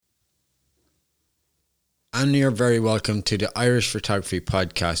and you're very welcome to the Irish Photography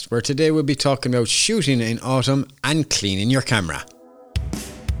Podcast, where today we'll be talking about shooting in autumn and cleaning your camera.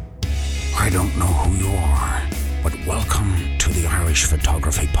 I don't know who you are, but welcome to the Irish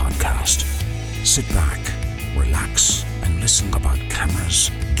Photography Podcast. Sit back, relax, and listen about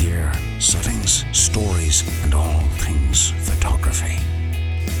cameras, gear, settings, stories, and all things photography.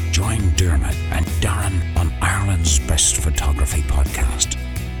 Join Dermot and Darren on Ireland's Best Photography Podcast.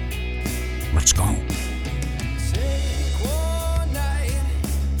 Let's go.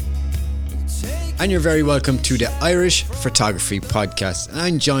 And you're very welcome to the Irish Photography Podcast. And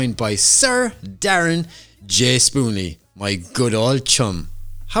I'm joined by Sir Darren J. Spoonley, my good old chum.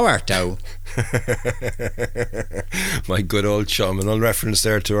 How art thou? My good old chum, and on reference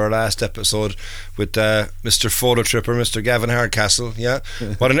there to our last episode with Mr. Photo Tripper, Mr. Gavin Hardcastle. Yeah,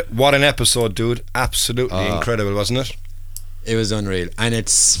 what an episode, dude! Absolutely incredible, wasn't it? It was unreal, and it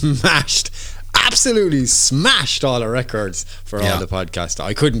absolutely smashed all the records for all the podcasts.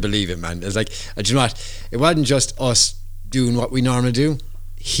 I couldn't believe it, man. It's like, do you know what? It wasn't just us doing what we normally do.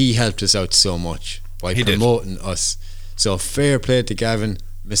 He helped us out so much by promoting us. So fair play to Gavin,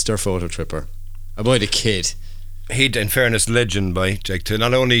 Mr. Photo Tripper. About the kid. He'd, in fairness, legend by Jake, to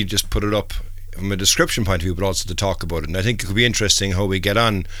not only just put it up from a description point of view, but also to talk about it. And I think it could be interesting how we get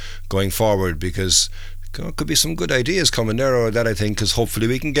on going forward, because could be some good ideas coming there or that, I think, because hopefully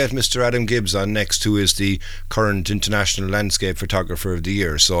we can get Mr. Adam Gibbs on next, who is the current International Landscape Photographer of the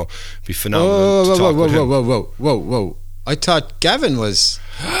Year. So it'd be phenomenal to talk with him. Whoa. I thought Gavin was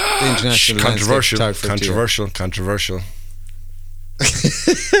the International Landscape Photographer. Controversial.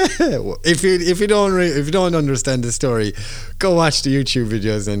 If you don't understand the story, go watch the YouTube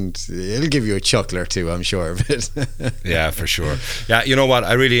videos and it'll give you a chuckle or two, I'm sure of it. Yeah, for sure. Yeah, you know what,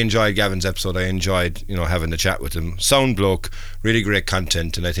 I really enjoyed Gavin's episode. I enjoyed having the chat with him. Sound bloke, really great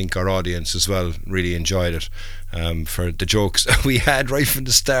content, and I think our audience as well really enjoyed it. For the jokes we had right from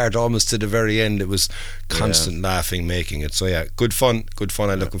the start almost to the very end, it was constant laughing making it. So yeah, good fun.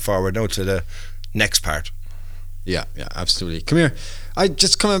 I'm looking forward now to the next part. Yeah, absolutely. Come here. I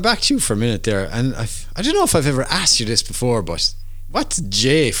just coming back to you for a minute there, and I don't know if I've ever asked you this before, but what's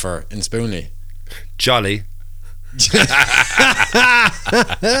J for in Spoonley? Jolly. It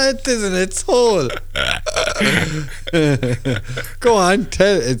isn't its whole. Go on,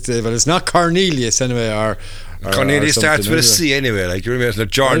 tell it. Well, it's not Cornelius anyway, or Cornelius starts with a C anyway. Like, you remember, it's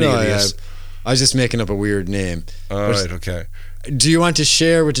not Cornelius. I was just making up a weird name. Right, okay. Do you want to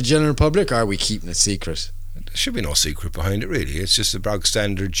share with the general public, or are we keeping it secret? There should be no secret behind it, really. It's just a bog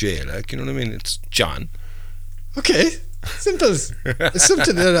standard J, like, you know what I mean? It's John. Okay, simple. It's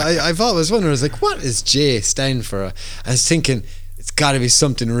something that I've always wondered. I was like, what is J stand for? I was thinking it's got to be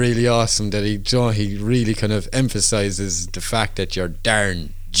something really awesome that he really kind of emphasizes the fact that you're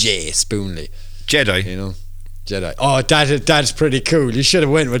Darren J. Spoonley. Jedi. Jedi. Oh, that's pretty cool. You should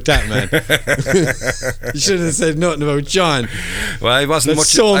have went with that, man. You should have said nothing about John. Well, I wasn't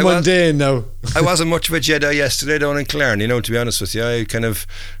That's mundane now. I wasn't much of a Jedi yesterday down in Clare, to be honest with you. I kind of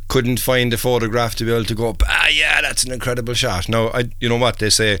couldn't find a photograph to be able to go, that's an incredible shot. Now, you know what they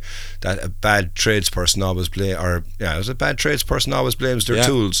say, that a bad tradesperson always blames their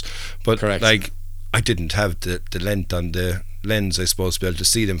tools. But correct. Like, I didn't have the length on the lens, I suppose, to be able to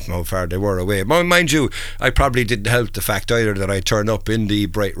see them from how far they were away. Mind you, I probably didn't help the fact either that I turned up in the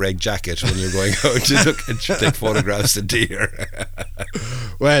bright red jacket when you're going out to take photographs of deer.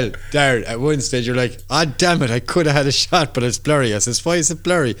 Well, Darren, at one stage you're like, damn it, I could have had a shot, but it's blurry. I says, why is it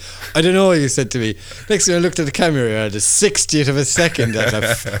blurry? I don't know, you said to me. Next thing I looked at the camera, at the 60th of a second at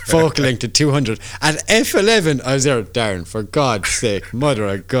a focal length of 200. At f11, I was there, Darren, for God's sake, mother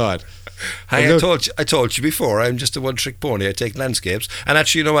of God. I told you before, I'm just a one-trick pony. I take landscapes, and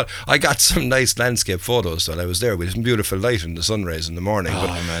actually, you know what? I got some nice landscape photos while I was there with some beautiful light and the sun rays in the morning.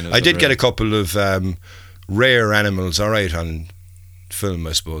 I did get a couple of rare animals, all right, on film,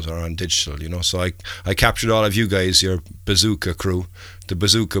 I suppose, or on digital. So I captured all of you guys, your bazooka crew, the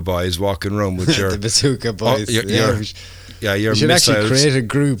bazooka boys walking around with your the bazooka boys. Your you should missiles. Actually create a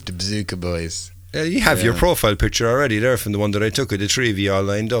group, the bazooka boys. You have your profile picture already there from the one that I took. The three of you all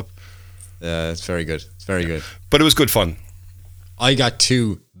lined up. Yeah, it's very good. It's very good. But it was good fun. I got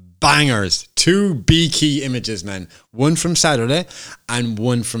two bangers, two B-key images, man. One from Saturday and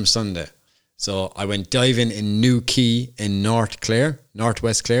one from Sunday. So I went diving in New Quay in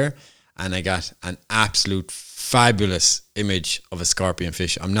Northwest Clare, and I got an absolute fabulous image of a scorpion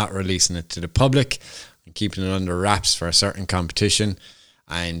fish. I'm not releasing it to the public. I'm keeping it under wraps for a certain competition.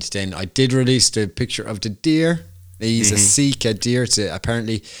 And then I did release the picture of the deer. He's a Sika deer.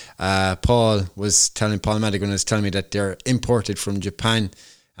 Apparently, Paul Madigan was telling me that they're imported from Japan,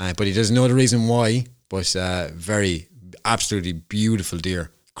 but he doesn't know the reason why. but very, absolutely beautiful deer.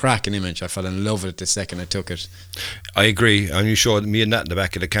 Cracking image. I fell in love with it the second I took it. I agree. And you showed me and that in the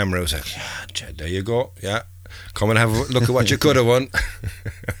back of the camera. I was like, yeah, Jed, there you go. Yeah. Come and have a look at what you could have won.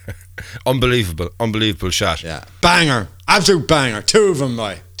 Unbelievable shot. Yeah. Banger. Absolute banger. Two of them.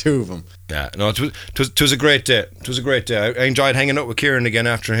 Yeah, no, it was a great day. It was a great day. I enjoyed hanging out with Kieran again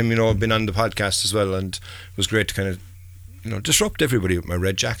after him, been on the podcast as well, and it was great to kind of, disrupt everybody with my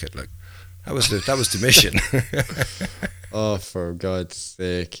red jacket. Like that was the mission. Oh, for God's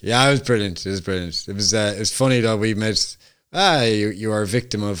sake! Yeah, it was brilliant. It was funny though. We met. You were a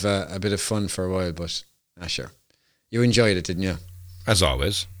victim of a bit of fun for a while, but sure, you enjoyed it, didn't you? As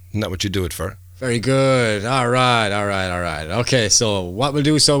always, isn't that what you do it for? Very good. All right. Okay, so what we'll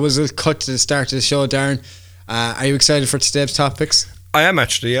do, we'll cut to the start of the show, Darren. Are you excited for today's topics? I am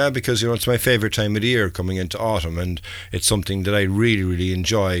actually, yeah, because it's my favourite time of the year coming into autumn, and it's something that I really, really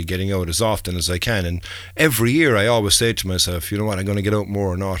enjoy getting out as often as I can. And every year I always say to myself, you know what, I'm going to get out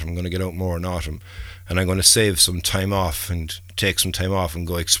more in autumn, and I'm going to save some time off and take some time off and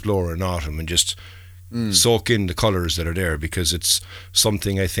go explore in autumn and just soak in the colours that are there, because it's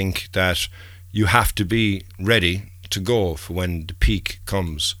something I think that you have to be ready to go for when the peak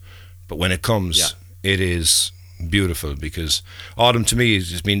comes. But when it comes, It is beautiful, because autumn to me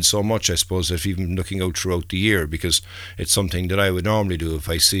just means so much, I suppose, if even looking out throughout the year, because it's something that I would normally do if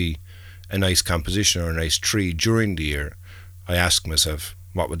I see a nice composition or a nice tree during the year. I ask myself,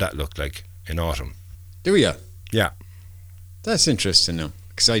 what would that look like in autumn? Do you? Yeah. That's interesting now,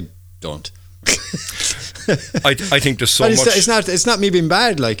 because I don't. I think there's so much. It's not me being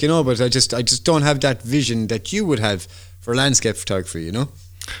bad, but I just don't have that vision that you would have for landscape photography,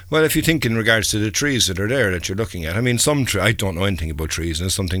 Well, if you think in regards to the trees that are there that you're looking at, I mean, I don't know anything about trees, and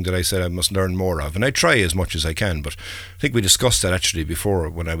it's something that I said I must learn more of, and I try as much as I can. But I think we discussed that actually before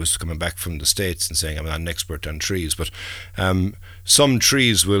when I was coming back from the States and saying I'm not an expert on trees. But some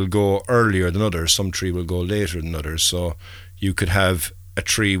trees will go earlier than others, some tree will go later than others. So you could have a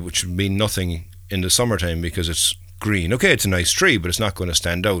tree which would mean nothing in the summertime because it's green. Okay, it's a nice tree, but it's not going to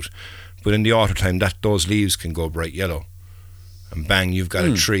stand out. But in the autumn time, those leaves can go bright yellow. And bang, you've got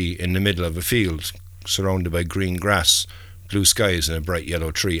a tree in the middle of a field surrounded by green grass, blue skies, and a bright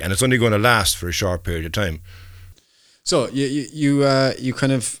yellow tree. And it's only going to last for a short period of time. So you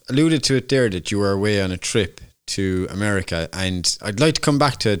kind of alluded to it there, that you were away on a trip to America, and I'd like to come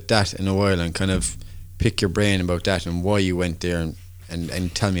back to that in a while and kind of pick your brain about that and why you went there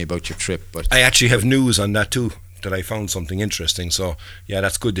and tell me about your trip. But I actually have news on that too, that I found something interesting. So yeah,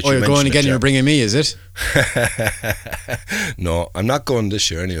 that's good that you mentioned it. Oh, you're going again and you're bringing me, is it? No, I'm not going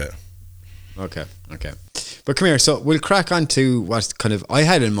this year anyway. Okay. But come here, so we'll crack on to what kind of I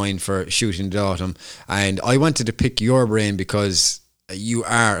had in mind for shooting the autumn, and I wanted to pick your brain because you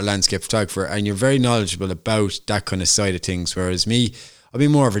are a landscape photographer and you're very knowledgeable about that kind of side of things, whereas me, I'll be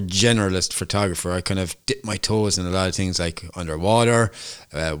more of a generalist photographer. I kind of dip my toes in a lot of things like underwater,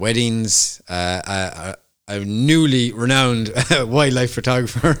 weddings, a newly renowned wildlife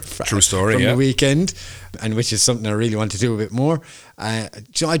photographer. True story, from yeah. the weekend, and which is something I really want to do a bit more. I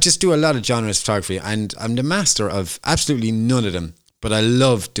just do a lot of genres photography, and I'm the master of absolutely none of them, but I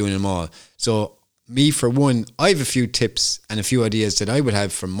love doing them all. So me, for one, I have a few tips and a few ideas that I would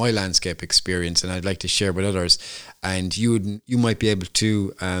have from my landscape experience, and I'd like to share with others. And you might be able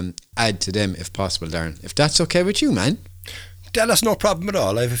to add to them if possible, Darren. If that's okay with you, man. Yeah, that's no problem at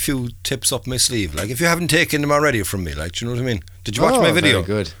all. I have a few tips up my sleeve. Like, if you haven't taken them already from me, like, do you know what I mean? Did you watch my video?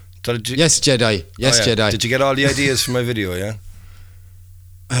 Very good. Yes, Jedi. Yes, yeah. Jedi. Did you get all the ideas from my video, yeah?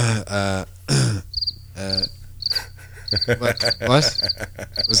 What?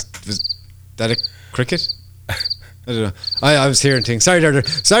 Was that a cricket? I don't know. I was hearing things. Sorry, Darren.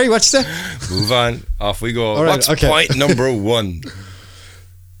 Sorry, what's that? Move on. Off we go. Right, what's point number one?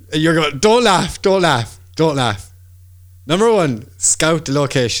 You're going, don't laugh. Number one, scout the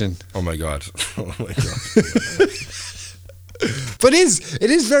location. Oh my God. But it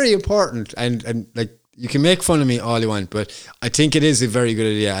is very important, and like, you can make fun of me all you want, but I think it is a very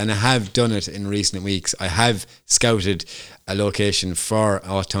good idea, and I have done it in recent weeks. I have scouted a location for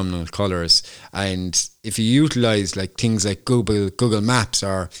autumnal colours, and if you utilise like things like Google Maps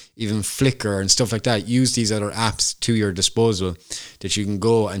or even Flickr and stuff like that, use these other apps to your disposal, that you can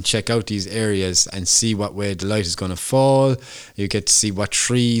go and check out these areas and see what way the light is going to fall. You get to see what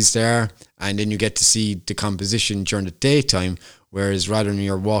trees there, and then you get to see the composition during the daytime. Whereas rather than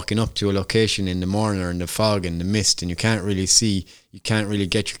you're walking up to a location in the morning or in the fog and the mist, and you can't really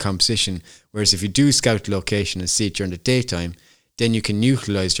get your composition. Whereas if you do scout the location and see it during the daytime, then you can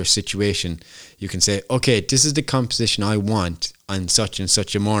utilize your situation. You can say, okay, this is the composition I want on such and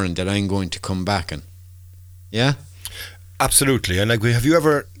such a morning that I'm going to come back on. Yeah? Absolutely. And like, have you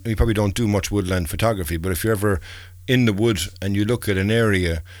ever, you probably don't do much woodland photography, but if you're ever in the wood and you look at an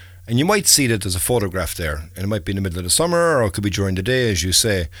area, and you might see that there's a photograph there, and it might be in the middle of the summer, or it could be during the day, as you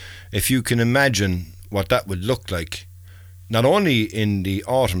say. If you can imagine what that would look like, not only in the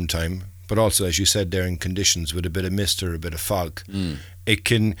autumn time, but also, as you said there, in conditions with a bit of mist or a bit of fog, it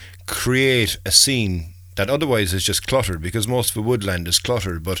can create a scene that otherwise is just cluttered, because most of the woodland is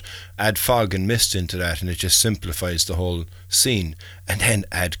cluttered, but add fog and mist into that and it just simplifies the whole scene. And then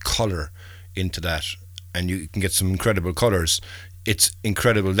add colour into that and you can get some incredible colours. It's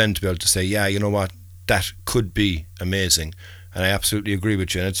incredible then to be able to say, yeah, you know what, that could be amazing. And I absolutely agree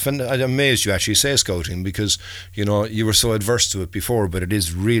with you. And it's fun. I'm amazed you actually say scouting, because, you know, you were so adverse to it before, but it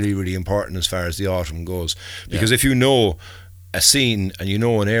is really, really important as far as the autumn goes. Because if you know a scene and you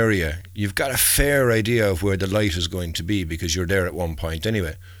know an area, you've got a fair idea of where the light is going to be, because you're there at one point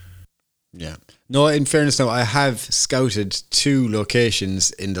anyway. Yeah. No, in fairness now, I have scouted 2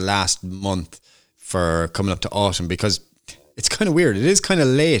 locations in the last month for coming up to autumn, because it's kind of weird. It is kind of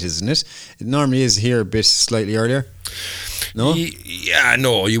late, isn't it? It normally is here a bit slightly earlier. No? Yeah,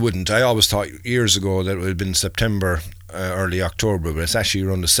 no, you wouldn't. I always thought years ago that it would have been September, early October, but it's actually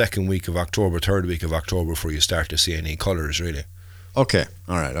around the 2nd week of October, 3rd week of October before you start to see any colours, really. Okay,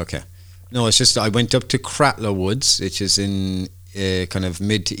 all right, okay. No, it's just I went up to Cratloe Woods, which is in kind of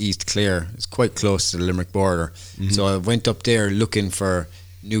mid to East Clare. It's quite close to the Limerick border. So I went up there looking for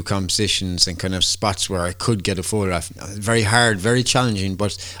new compositions and kind of spots where I could get a photograph. Very hard, very challenging,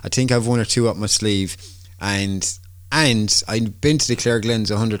 but I think I've 1 or 2 up my sleeve. And I've been to the Clare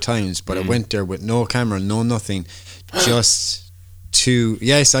Glens 100 times, but I went there with no camera, no nothing, just to,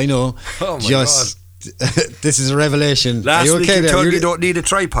 yes, I know, oh my just God. This is a revelation. Last you week okay you there? told me you don't need a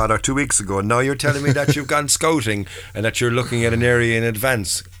tripod, or 2 weeks ago. Now you're telling me that you've gone scouting and that you're looking at an area in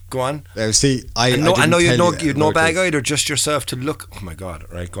advance. Go on. See, I know you'd no bag either, just yourself to look. Oh my God,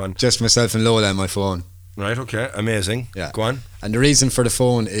 right, go on. Just myself and Lola on my phone. Right, okay, amazing. Yeah. Go on. And the reason for the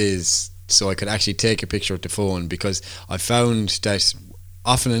phone is so I could actually take a picture with the phone, because I found that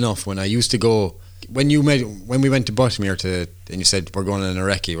often enough when I used to go, when we went to Buttermere and you said we're going on a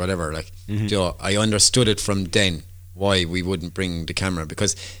recce, whatever, like, so I understood it from then why we wouldn't bring the camera,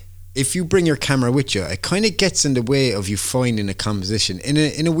 because if you bring your camera with you, it kind of gets in the way of you finding a composition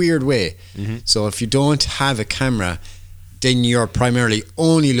in a weird way. So if you don't have a camera, then you're primarily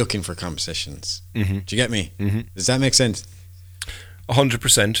only looking for compositions. Do you get me? Does that make sense?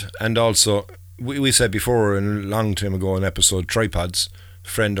 100%. And also, we said before, a long time ago in episode, tripods,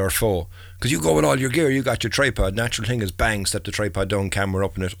 friend or foe. Because you go with all your gear, you got your tripod. Natural thing is bang, step the tripod down, camera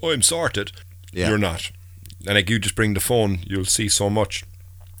up in it. Oh, I'm sorted. Yeah. You're not. And like, you just bring the phone, you'll see so much.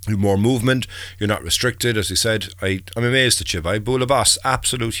 You have more movement, you're not restricted. As you said, I'm amazed at you. I Bula Boss,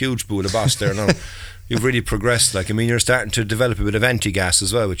 absolute huge Bula Boss there now. You've really progressed. Like, I mean, you're starting to develop a bit of anti-gas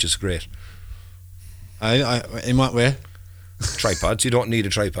as well, which is great. I in what way? Tripods. You don't need a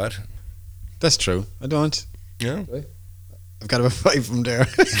tripod. That's true. I don't. Yeah. I've got about 5 from there.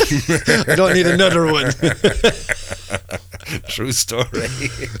 I don't need another one. True story.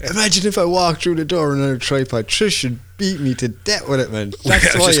 Imagine if I walked through the door on a tripod. Trish should beat me to death with it, man.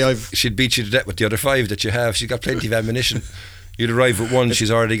 That's why she'd beat you to death with the other 5 that you have. She's got plenty of ammunition. You'd arrive with one, she's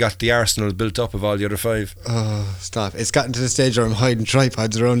already got the arsenal built up of all the other 5. Oh, stop. It's gotten to the stage where I'm hiding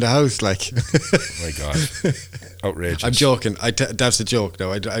tripods around the house, like. Oh my God. Outrageous. I'm joking. That's a joke,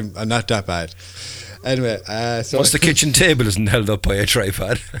 though. I'm not that bad. Anyway, so once the kitchen table isn't held up by a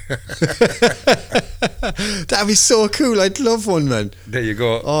tripod. That'd be so cool. I'd love one, man. There you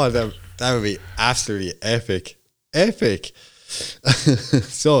go. Oh, that would be absolutely epic. Epic.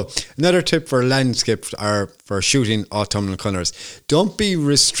 So, another tip for landscape or for shooting autumnal colours: don't be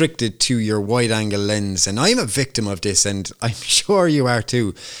restricted to your wide angle lens. And I'm a victim of this, and I'm sure you are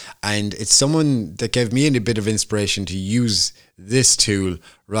too. And it's someone that gave me a bit of inspiration to use this tool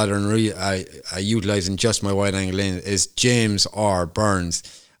rather than utilising just my wide angle lens is James R. Burns.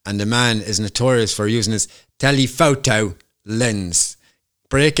 And the man is notorious for using his telephoto lens.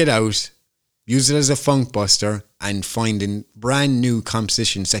 Break it out, use it as a funk buster, and finding brand new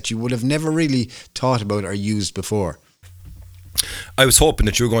compositions that you would have never really thought about or used before. I was hoping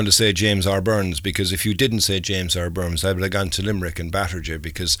that you were going to say James R. Burns, because if you didn't say James R. Burns, I would have gone to Limerick and battered you,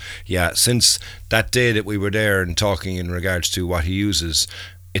 because, yeah, since that day that we were there and talking in regards to what he uses,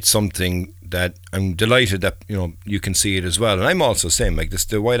 it's something that I'm delighted that, you know, you can see it as well. And I'm also saying, like, this,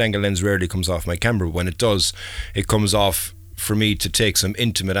 the wide angle lens rarely comes off my camera, but when it does, it comes off for me to take some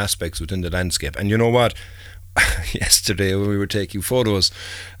intimate aspects within the landscape. And you know what? Yesterday when we were taking photos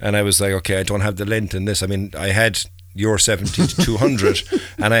and I was like, okay, I don't have the length in this. I mean, I had your 70 to 200,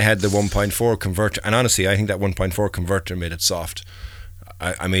 and I had the 1.4 converter. And honestly, I think that 1.4 converter made it soft.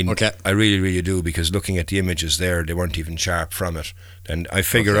 I mean, I really, really do, because looking at the images there, they weren't even sharp from it. And I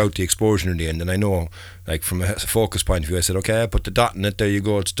figure out the exposure in the end, and I know, like, from a focus point of view, I said, okay, I put the dot in it, there you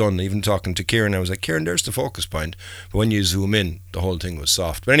go, it's done. Even talking to Kieran, I was like, Kieran, there's the focus point. But when you zoom in, the whole thing was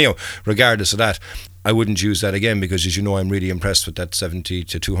soft. But anyhow, regardless of that, I wouldn't use that again, because as you know, I'm really impressed with that 70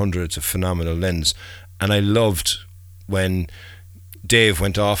 to 200. It's a phenomenal lens. And I loved when Dave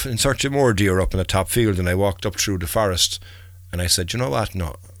went off in search of more deer up in the top field, and I walked up through the forest. And I said, you know what?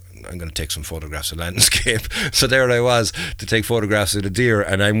 No, I'm going to take some photographs of landscape. So there I was to take photographs of the deer,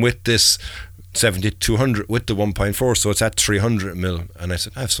 and I'm with this 70-200 with the 1.4, so it's at 300 mil. And I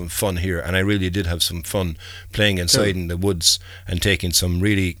said, I have some fun here. And I really did have some fun playing inside in the woods and taking some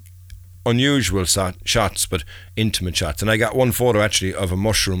really unusual shots, but intimate shots. And I got one photo actually of a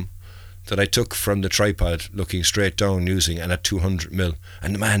mushroom that I took from the tripod looking straight down using, and at 200 mil.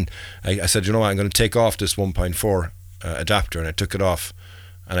 And man, I said, you know what? I'm going to take off this 1.4 adapter, and I took it off,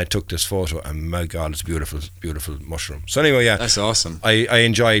 and I took this photo, and my God, it's a beautiful, beautiful mushroom. So anyway, yeah, that's awesome. I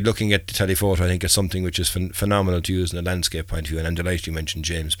enjoy looking at the telephoto. I think it's something which is phenomenal to use in a landscape point of view, and I'm delighted you mentioned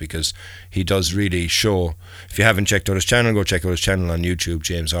James, because he does really show. If you haven't checked out his channel, go check out his channel on YouTube,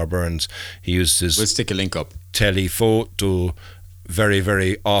 James R. Burns. He uses we'll stick a link up telephoto very,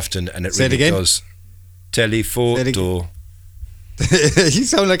 very often, and it really does. Telephoto. You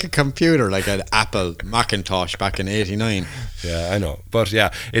sound like a computer, like an Apple Macintosh back in '89. Yeah, I know, but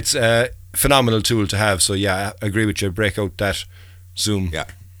yeah, it's a phenomenal tool to have. So yeah, I agree with you. Break out that zoom. Yeah.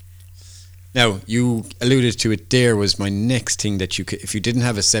 Now you alluded to it. There was my next thing that you could, if you didn't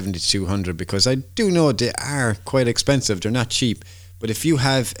have a 70-200, because I do know they are quite expensive. They're not cheap, but if you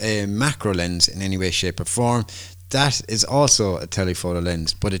have a macro lens in any way, shape, or form, that is also a telephoto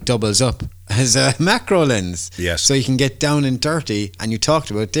lens, but it doubles up as a macro lens. Yes. So you can get down and dirty, and you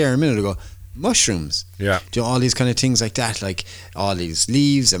talked about there a minute ago, mushrooms. Yeah. Do all these kind of things like that, like all these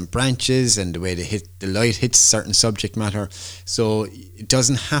leaves and branches and the way the light hits certain subject matter. So it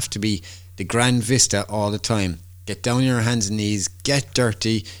doesn't have to be the grand vista all the time. Get down on your hands and knees, get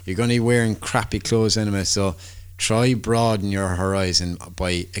dirty. You're going to be wearing crappy clothes anyway, so try broaden your horizon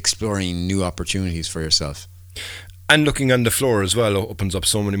by exploring new opportunities for yourself. And looking on the floor as well opens up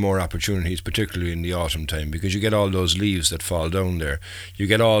so many more opportunities, particularly in the autumn time, because you get all those leaves that fall down there. You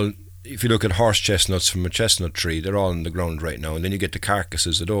get all, if you look at horse chestnuts from a chestnut tree, they're all on the ground right now, and then you get the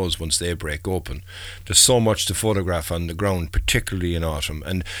carcasses of those once they break open. There's so much to photograph on the ground, particularly in autumn.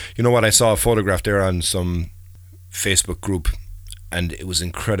 And you know what, I saw a photograph there on some Facebook group, and it was an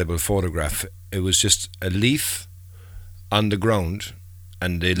incredible photograph. It was just a leaf on the ground,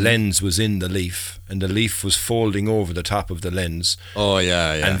 and the lens was in the leaf, and the leaf was folding over the top of the lens. Oh,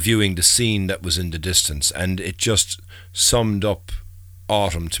 yeah. And viewing the scene that was in the distance. And it just summed up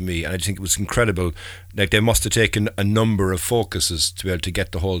autumn to me. And I think it was incredible. Like, they must have taken a number of focuses to be able to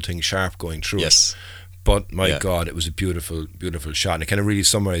get the whole thing sharp going through it. But my God, it was a beautiful, beautiful shot. And it kind of really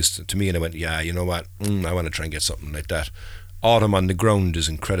summarized to me, and I went, yeah, you know what? I want to try and get something like that. Autumn on the ground is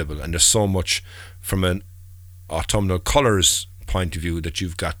incredible. And there's so much from an autumnal colours point of view that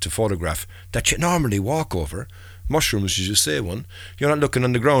you've got to photograph that you normally walk over. Mushrooms, as you say, one. You're not looking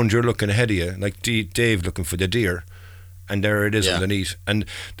on the ground, you're looking ahead of you, like Dave looking for the deer, and there it is underneath. And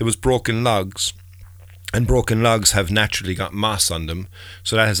there was broken logs, and broken logs have naturally got moss on them,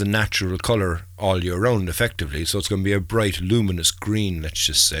 so that has a natural colour all year round effectively, so it's going to be a bright luminous green, let's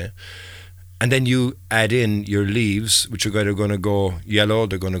just say. And then you add in your leaves, which are either going to go yellow,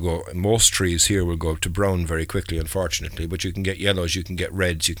 they're going to go, most trees here will go to brown very quickly, unfortunately, but you can get yellows, you can get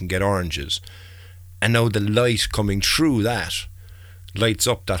reds, you can get oranges. And now the light coming through that lights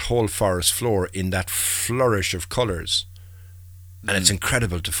up that whole forest floor in that flourish of colours. And it's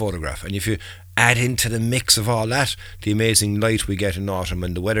incredible to photograph. And if you add into the mix of all that, the amazing light we get in autumn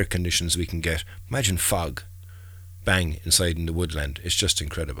and the weather conditions we can get, imagine fog, bang, inside in the woodland. It's just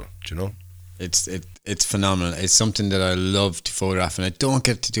incredible, do you know? It's phenomenal. It's something that I love to photograph, and I don't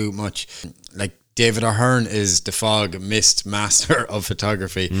get to do it much. Like, David O'Hearn is the fog mist master of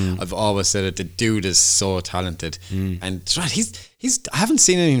photography. I've always said it. The dude is so talented, and right, he's I haven't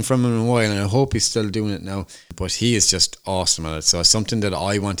seen anything from him in a while, and I hope he's still doing it now. But he is just awesome at it. So it's something that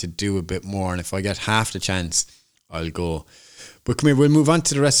I want to do a bit more, and if I get half the chance, I'll go. But come here, we'll move on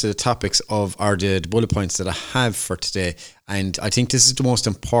to the rest of the topics the bullet points that I have for today. And I think this is the most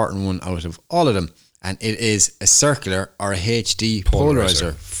important one out of all of them. And it is a circular or a HD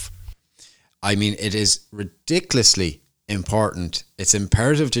polarizer. I mean, it is ridiculously important. It's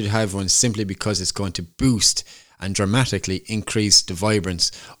imperative to have one simply because it's going to boost and dramatically increase the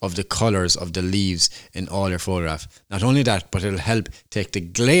vibrance of the colours of the leaves in all your photograph. Not only that, but it'll help take the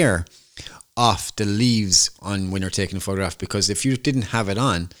glare off the leaves on when you're taking a photograph, because if you didn't have it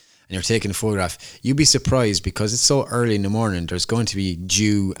on and you're taking a photograph, you'd be surprised because it's so early in the morning, there's going to be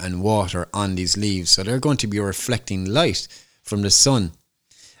dew and water on these leaves, so they're going to be reflecting light from the sun,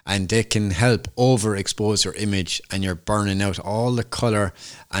 and they can help overexpose your image, and you're burning out all the colour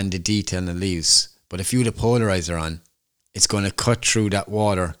and the detail in the leaves. But if you have a polarizer on, it's going to cut through that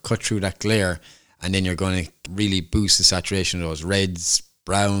water, cut through that glare, and then you're going to really boost the saturation of those reds,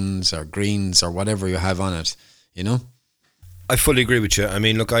 browns or greens or whatever you have on it, you know? I fully agree with you. I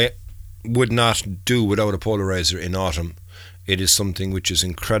mean, look, I would not do without a polarizer in autumn. It is something which is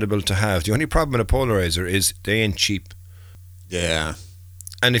incredible to have. The only problem with a polarizer is they ain't cheap. Yeah.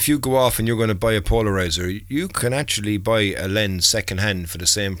 And if you go off and you're going to buy a polarizer, you can actually buy a lens second hand for the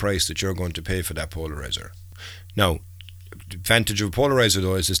same price that you're going to pay for that polarizer. Now, the advantage of a polarizer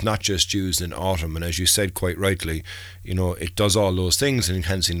though is it's not just used in autumn, and as you said quite rightly, you know, it does all those things in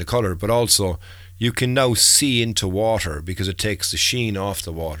enhancing the colour, but also you can now see into water because it takes the sheen off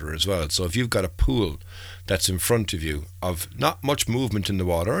the water as well. So if you've got a pool that's in front of you of not much movement in the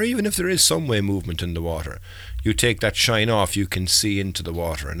water, or even if there is some way movement in the water, you take that shine off, you can see into the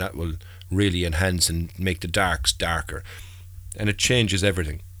water, and that will really enhance and make the darks darker, and it changes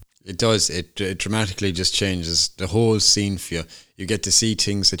everything. It does. It dramatically just changes the whole scene for you. You get to see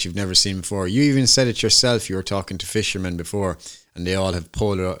things that you've never seen before. You even said it yourself. You were talking to fishermen before, and they all have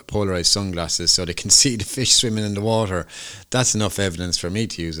polarized sunglasses so they can see the fish swimming in the water. That's enough evidence for me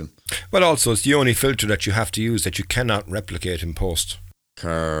to use them. Well, also, it's the only filter that you have to use that you cannot replicate in post.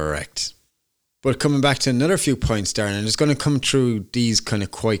 Correct. But coming back to another few points, Darren, I'm just going to come through these kind of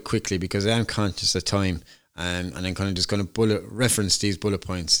quite quickly because I am conscious of time. And I'm kind of just going to reference these bullet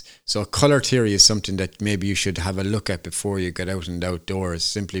points. So colour theory is something that maybe you should have a look at before you get out and outdoors,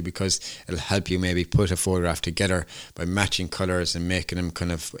 simply because it'll help you maybe put a photograph together by matching colours and making them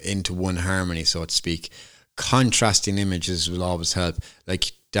kind of into one harmony, so to speak. Contrasting images will always help.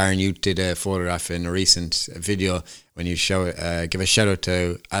 Like Darren, you did a photograph in a recent video when you give a shout out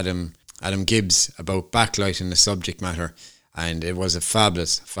to Adam Gibbs about backlighting the subject matter. And it was a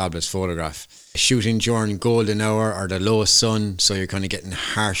fabulous photograph. Shooting during golden hour or the low sun, so you're kind of getting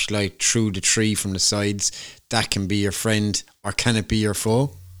harsh light through the tree from the sides. That can be your friend, or can it be your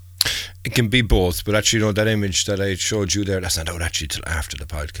foe? It can be both, but actually, you know, that image that I showed you there, that's not out actually till after the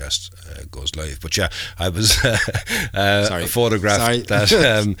podcast goes live. But yeah, I was a photograph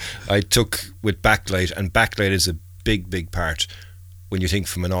that I took with backlight, and backlight is a big part when you think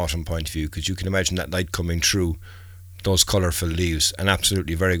from an autumn point of view, because you can imagine that light coming through those colourful leaves. An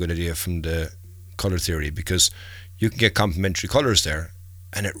absolutely very good idea from the colour theory, because you can get complementary colours there,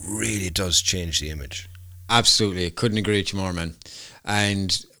 and it really does change the image. Absolutely, couldn't agree with you more, man.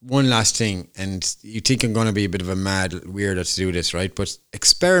 And one last thing, and you think I'm going to be a bit of a mad weirdo to do this, right? But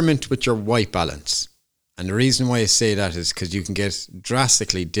experiment with your white balance. And the reason why I say that is because you can get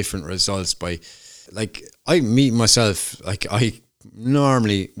drastically different results by, like, I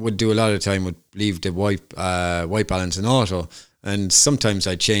normally would do a lot of the time would leave the white balance in auto, and sometimes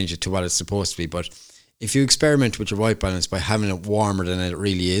I change it to what it's supposed to be. But if you experiment with your white balance by having it warmer than it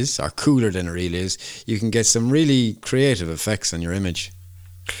really is, or cooler than it really is, you can get some really creative effects on your image.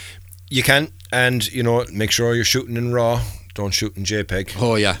 You can, and you know, make sure you're shooting in RAW, don't shoot in JPEG.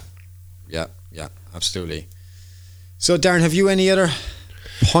 Oh yeah, absolutely. So Darren, have you any other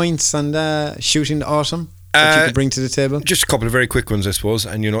points on shooting the autumn that you could bring to the table? Just a couple of very quick ones, I suppose.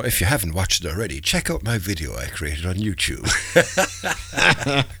 And you know, if you haven't watched it already, check out my video I created on YouTube.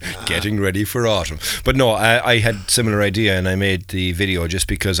 Getting ready for autumn. But no, I had similar idea, and I made the video just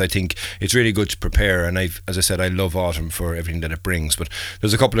because I think it's really good to prepare. And as I said, I love autumn for everything that it brings. But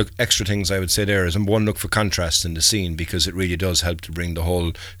there's a couple of extra things I would say there is, one, look for contrast in the scene, because it really does help to bring the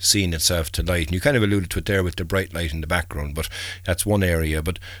whole scene itself to light. And you kind of alluded to it there with the bright light in the background, but that's one area.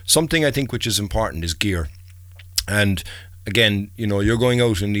 But something I think which is important is gear. And again, you know, you're going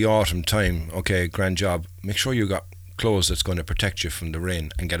out in the autumn time, okay, grand job. Make sure you got clothes that's going to protect you from the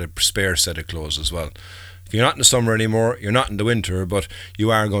rain, and get a spare set of clothes as well. You're not in the summer anymore, you're not in the winter, but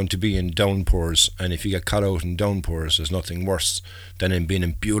you are going to be in downpours, and if you get caught out in downpours, there's nothing worse than in being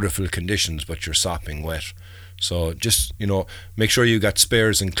in beautiful conditions but you're sopping wet. So just, you know, make sure you got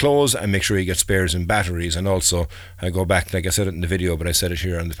spares in clothes, and make sure you get spares in batteries. And also, I go back, like I said it in the video, but I said it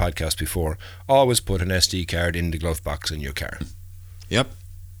here on the podcast before, always put an SD card in the glove box in your car. Yep.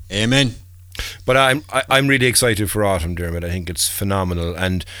 Amen. But I'm really excited for autumn, Dermot. I think it's phenomenal.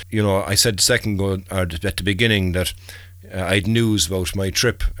 And, you know, I said at the beginning that I'd news about my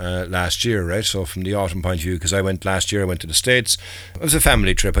trip last year, right? So from the autumn point of view, because I went last year, I went to the States. It was a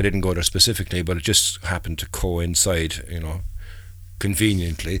family trip. I didn't go there specifically, but it just happened to coincide,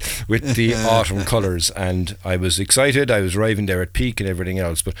 conveniently with the autumn colours, and I was excited. I was arriving there at peak and everything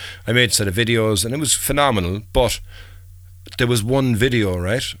else, but I made a set of videos and it was phenomenal. But there was one video,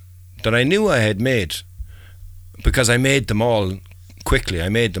 right, that I knew I had made, because I made them all quickly. I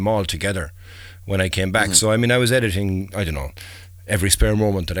made them all together when I came back. So I was editing, I don't know, every spare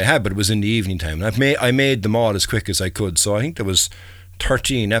moment that I had, but it was in the evening time. And I made them all as quick as I could. So I think there was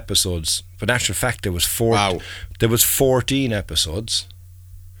 13 episodes, but in actual fact there was 14 episodes.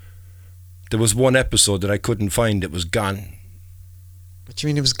 There was one episode that I couldn't find. It was gone. What do you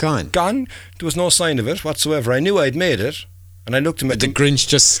mean it was gone? Gone. There was no sign of it whatsoever. I knew I'd made it, and I looked at my... Did the Grinch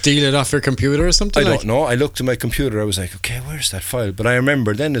just steal it off your computer or something? I don't know. I looked at my computer. I was like, okay, where's that file? But I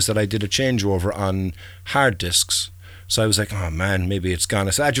remember then is that I did a changeover on hard disks. So I was like, oh man, maybe it's gone.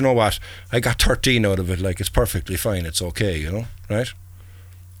 I said, you know what? I got 13 out of it. Like, it's perfectly fine. It's okay, right?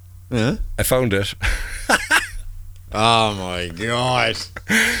 Yeah. I found it. Oh my God.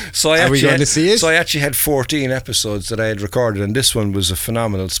 So Are we going to see it? So I actually had 14 episodes that I had recorded, and this one was a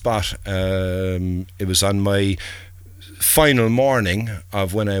phenomenal spot. It was on my final morning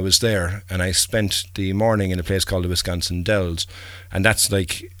of when I was there, and I spent the morning in a place called the Wisconsin Dells, and that's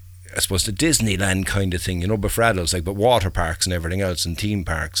like, I suppose, the Disneyland kind of thing, but for adults, like, but water parks and everything else, and theme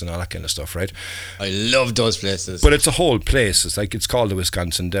parks and all that kind of stuff, right? I love those places. But it's a whole place. It's called the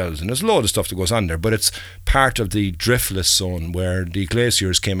Wisconsin Dells, and there's a load of stuff that goes on there, but it's part of the driftless zone where the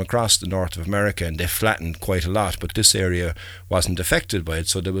glaciers came across the north of America and they flattened quite a lot, but this area wasn't affected by it,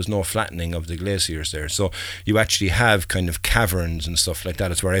 so there was no flattening of the glaciers there. So you actually have kind of caverns and stuff like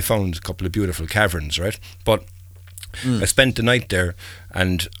that. It's where I found a couple of beautiful caverns, right? But I spent the night there,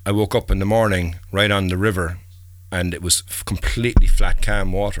 and I woke up in the morning right on the river, and it was completely flat,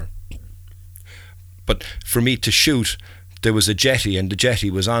 calm water. But for me to shoot, there was a jetty, and the jetty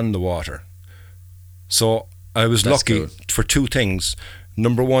was on the water. So I was lucky for two things.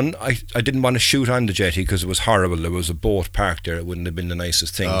 Number one, I didn't want to shoot on the jetty because it was horrible. There was a boat parked there. It wouldn't have been the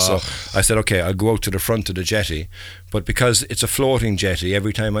nicest thing. So I said, okay, I'll go out to the front of the jetty. But because it's a floating jetty,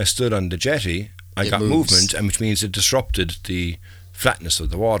 every time I stood on the jetty, I got movement, and which means it disrupted the flatness of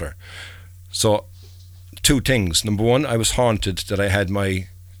the water. So, two things. Number one, I was haunted that I had my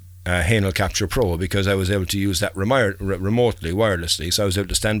Haenel Capture Pro, because I was able to use that remotely, wirelessly. So I was able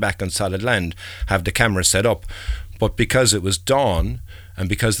to stand back on solid land, have the camera set up. But because it was dawn, and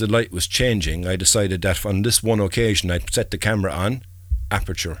because the light was changing, I decided that on this one occasion I'd set the camera on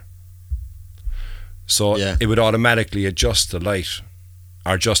aperture. So it would automatically adjust the light,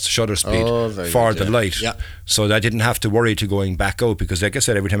 or just shutter speed for the light. Yeah. So that I didn't have to worry to going back out, because like I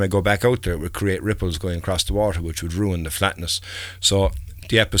said, every time I go back out there, it would create ripples going across the water, which would ruin the flatness. So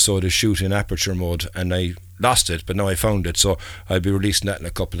the episode is shoot in aperture mode, and I lost it, but now I found it. So I'll be releasing that in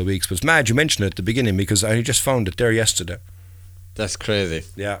a couple of weeks. But it's mad you mentioned it at the beginning, because I just found it there yesterday. That's crazy.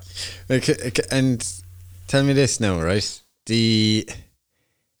 Yeah. Okay, and tell me this now, right?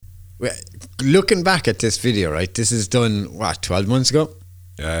 Looking back at this video, right? This is done, 12 months ago?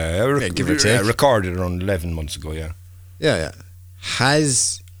 Give or take. Recorded around 11 months ago, yeah. Yeah.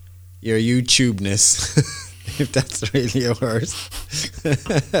 Has your YouTubeness, if that's really a word,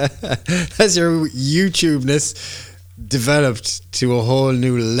 has your YouTubeness developed to a whole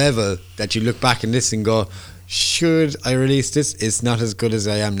new level that you look back on this and go, should I release this? It's not as good as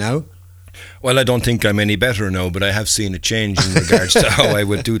I am now. Well, I don't think I'm any better now, but I have seen a change in regards to how I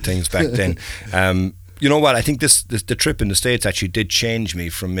would do things back then. You know what? I think the trip in the States actually did change me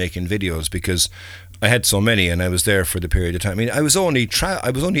from making videos, because I had so many, and I was there for the period of time. I mean, I was only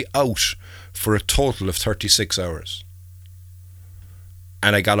out for a total of 36 hours,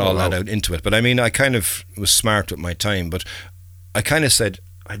 and I got all that out into it. But I mean, I kind of was smart with my time. But I kind of said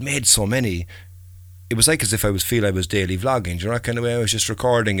I'd made so many. It was like as if I was daily vlogging, you know, that kind of way. I was just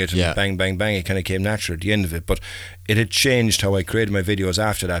recording it and bang, bang, bang. It kind of came natural at the end of it. But it had changed how I created my videos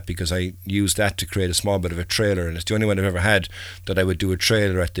after that, because I used that to create a small bit of a trailer. And it's the only one I've ever had that I would do a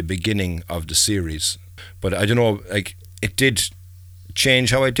trailer at the beginning of the series. But I don't know, like, it did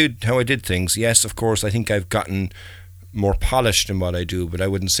change how I did things. Yes, of course, I think I've gotten more polished in what I do, but I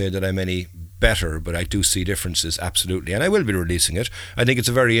wouldn't say that I'm any better, but I do see differences, absolutely, and I will be releasing it. I think it's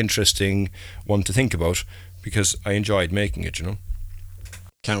a very interesting one to think about, because I enjoyed making it, you know.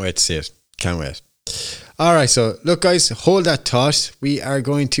 Can't wait to see it. Can't wait. Alright, so look guys, hold that thought. We are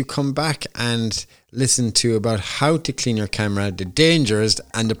going to come back and listen to about how to clean your camera, the dangers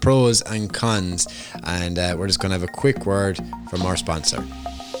and the pros and cons, and we're just going to have a quick word from our sponsor.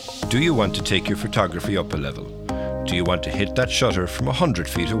 Do you want to take your photography up a level? Do you want to hit that shutter from 100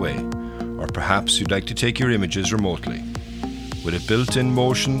 feet away? Or perhaps you'd like to take your images remotely? With a built-in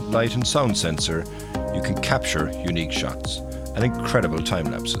motion, light and sound sensor, you can capture unique shots and incredible time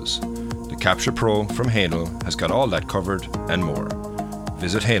lapses. The Capture Pro from Hahnel has got all that covered and more.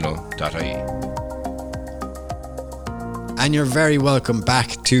 Visit hahnel.ie. And you're very welcome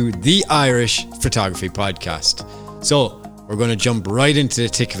back to the Irish Photography Podcast. So, we're going to jump right into the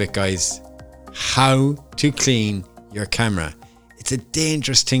thick of it, guys. How to clean your camera. It's a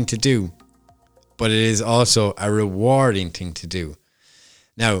dangerous thing to do, but it is also a rewarding thing to do.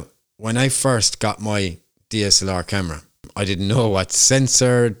 Now, when I first got my DSLR camera, I didn't know what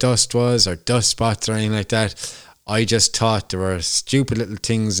sensor dust was or dust spots or anything like that. I just thought there were stupid little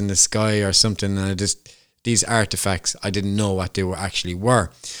things in the sky or something, and these artifacts, I didn't know what they actually were.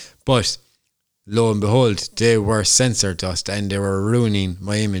 But lo and behold, they were sensor dust and they were ruining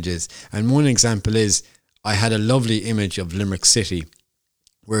my images. And one example is, I had a lovely image of Limerick City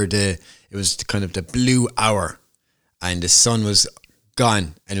where it was kind of the blue hour and the sun was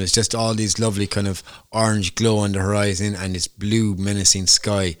gone, and it was just all these lovely kind of orange glow on the horizon and this blue menacing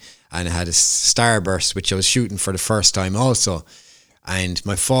sky, and it had a starburst which I was shooting for the first time also. And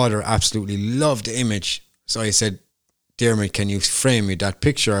my father absolutely loved the image, so I said, "Dermot, can you frame me that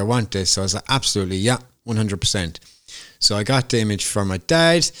picture? I want this." So I was like, absolutely, yeah, 100%. So I got the image from my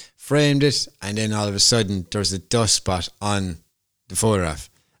dad, framed it, and then all of a sudden there was a dust spot on the photograph.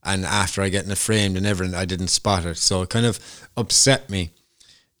 And after I getting it framed and everything, I didn't spot it. So it kind of upset me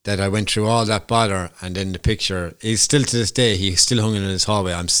that I went through all that bother, and then the picture is still, to this day, he's still hung in his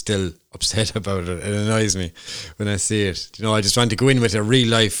hallway. I'm still upset about it. It annoys me when I see it. You know, I just want to go in with a real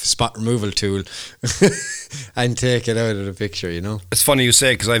life spot removal tool and take it out of the picture, you know. It's funny you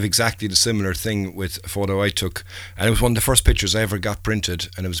say, because I have exactly the similar thing with a photo I took, and it was one of the first pictures I ever got printed,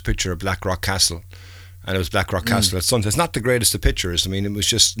 and it was a picture of Blackrock Castle. And it was Blackrock Castle at sunset. It's not the greatest of pictures. I mean, it was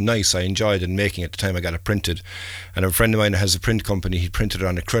just nice. I enjoyed it making it at the time I got it printed. And a friend of mine has a print company. He printed it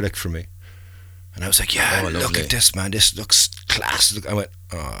on acrylic for me. And I was like, yeah, look at this, man. This looks class. I went,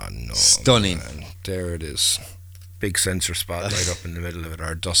 oh, no. Stunning. Man. There it is. Big sensor spot right up in the middle of it,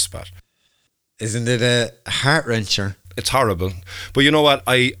 or dust spot. Isn't it a heart-wrencher? It's horrible. But you know what?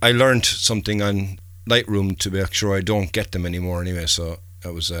 I learned something on Lightroom to make sure I don't get them anymore anyway. So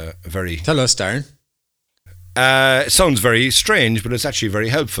that was a very... Tell us, Darren. It sounds very strange, but it's actually very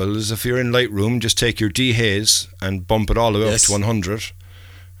helpful. Is if you're in Lightroom, just take your dehaze and bump it all the way up to 100,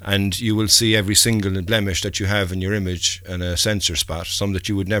 and you will see every single blemish that you have in your image and a sensor spot, some that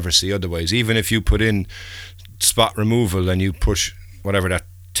you would never see otherwise. Even if you put in spot removal and you push whatever that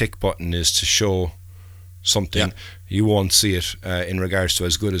tick button is to show something, you won't see it in regards to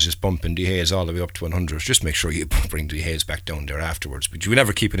as good as just bumping dehaze all the way up to 100. Just make sure you bring dehaze back down there afterwards, but you will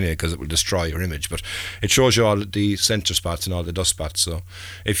never keep it in it because it will destroy your image. But it shows you all the sensor spots and all the dust spots. So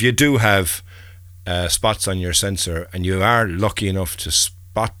if you do have spots on your sensor and you are lucky enough to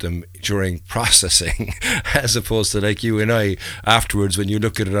spot them during processing, as opposed to like you and I afterwards when you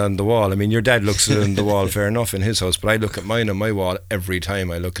look at it on the wall. I mean, your dad looks at it on the wall, fair enough, in his house, but I look at mine on my wall every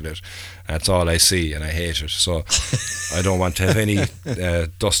time I look at it. That's all I see, and I hate it. So I don't want to have any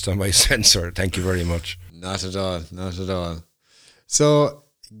dust on my sensor. Thank you very much. Not at all, not at all. So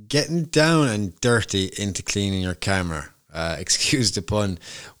getting down and dirty into cleaning your camera, excuse the pun,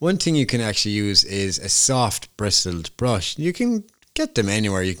 one thing you can actually use is a soft bristled brush. You can get them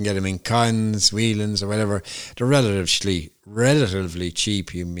anywhere. You can get them in Cons, Whelans or whatever. They're relatively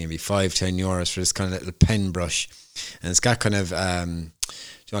cheap. You maybe €5-10 for this kind of little pen brush, and it's got kind of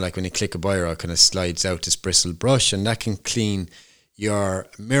you know, like when you click a biro, it kind of slides out this bristled brush, and that can clean your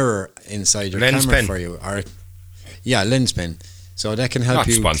mirror inside your lens camera pen for you. Or lens pen. So that can help Not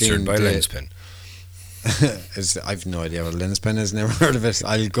you sponsored clean by lens pen. I've no idea what a lens pen is. Never heard of it.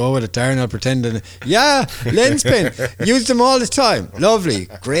 I'll go with it, Darren. I'll pretend. Lens pen. Use them all the time. Lovely,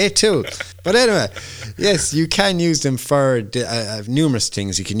 great tool. But anyway, yes, you can use them for numerous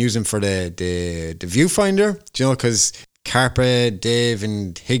things. You can use them for the viewfinder. Do you know, because Carpe Dave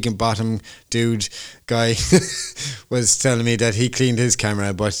and Higginbottom guy was telling me that he cleaned his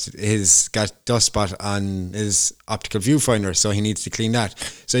camera, but he's got dust spot on his optical viewfinder, so he needs to clean that.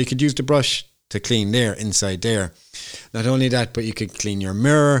 So you could use the brush to clean there, inside there. Not only that, but you could clean your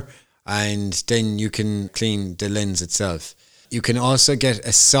mirror, and then you can clean the lens itself. You can also get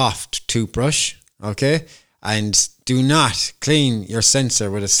a soft toothbrush, okay? And do not clean your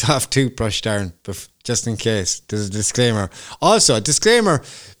sensor with a soft toothbrush, Darren, just in case. There's a disclaimer. Also, a disclaimer,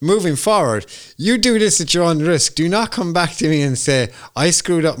 moving forward, you do this at your own risk. Do not come back to me and say, I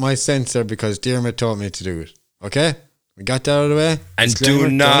screwed up my sensor because Dermot told me to do it. Okay? We got that out of the way? And do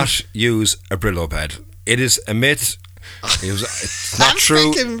not use a Brillo pad. It is a myth. It's not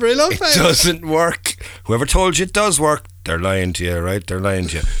true. It doesn't work. Whoever told you it does work, they're lying to you, right? They're lying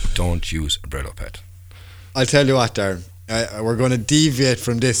to you. Don't use a Brillo pad. I'll tell you what, Darren. We're going to deviate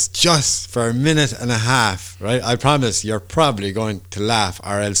from this just for a minute and a half, right? I promise you're probably going to laugh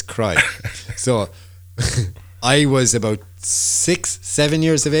or else cry. So, I was about 6-7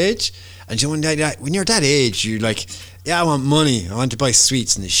 years of age, and when you're that age, you're like, yeah, I want money. I want to buy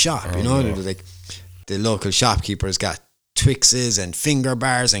sweets in the shop. Like the local shopkeepers got Twixes and finger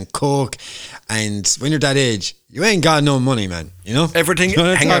bars and Coke, and when you're that age, you ain't got no money, man. Everything.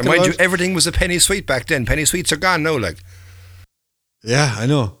 Hang on, mind you, everything was a penny sweet back then. Penny sweets are gone now, like. Yeah, I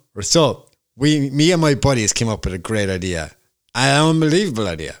know. So me and my buddies came up with a great idea, an unbelievable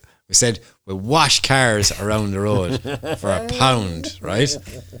idea. We said we'll wash cars around the road for £1, right?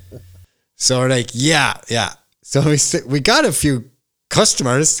 So we're like, yeah. So we got a few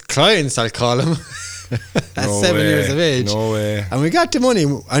customers, clients, I'll call them, at 7 years of age. No way. And we got the money.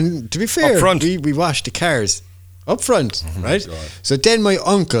 And to be fair, up front. we washed the cars up front, right? So then my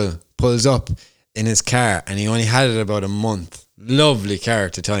uncle pulls up in his car, and he only had it about a month. Lovely car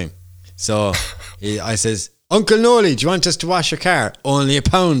at the time. So I says, Uncle Nolly, do you want us to wash your car? Only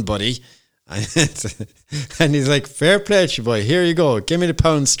 £1, buddy. And he's like, fair play to you, boy. Here you go. Give me the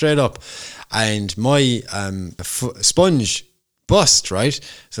 £1 straight up. And my sponge bust, right?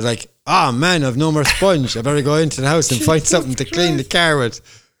 So like, man, I've no more sponge. I better go into the house and find something to clean the car with.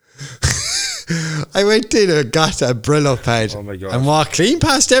 I went in and got a Brillo pad. Oh my God. And walked clean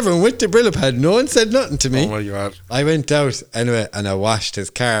past everyone with the Brillo pad. No one said nothing to me. Oh my God. I went out anyway and I washed his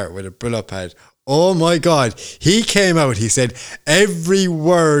car with a Brillo pad. Oh my God. He came out. He said every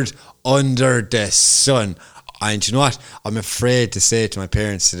word under the sun. And you know what? I'm afraid to say it to my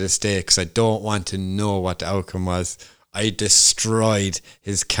parents to this day because I don't want to know what the outcome was. I destroyed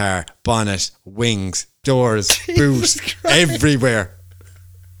his car, bonnet, wings, doors, boot, everywhere.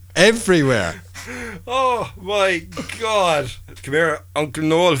 Everywhere. Oh my God. Come here, Uncle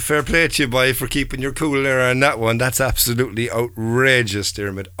Noel, fair play to you, boy, for keeping your cool there on that one. That's absolutely outrageous,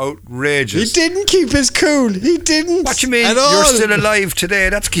 Dermot. Outrageous. He didn't keep his cool. He didn't. What you mean? You're still alive today.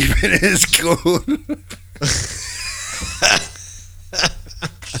 That's keeping his cool.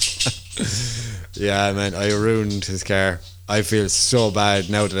 Yeah, man, I ruined his car. I feel so bad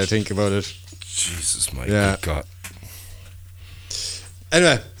now that I think about it. Jesus, my God.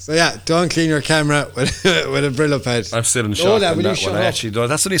 Anyway, so yeah, don't clean your camera with a Brillo pad. I'm still in shock on that one. I actually don't.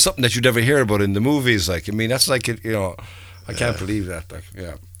 That's only something that you'd ever hear about in the movies. Like, I mean, that's like, I can't believe that. Like,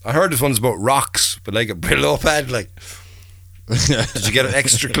 yeah, I heard this one's about rocks, but like a Brillo pad. Like, did you get it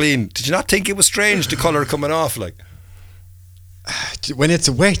extra clean? Did you not think it was strange the colour coming off? Like, when it's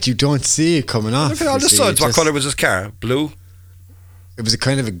wet, you don't see it coming off. Look at all the suds. What colour was his car? Blue. It was a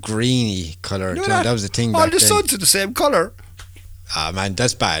kind of a greeny colour. That was the thing. All the suds are the same colour. Man,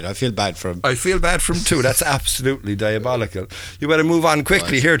 that's bad. I feel bad for him. I feel bad for him too. That's absolutely diabolical. You better move on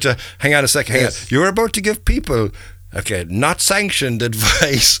quickly here to... Hang on a second. Hang on. You're about to give people, not sanctioned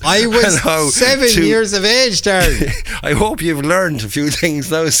advice. I was 7 years of age, Darren. I hope you've learned a few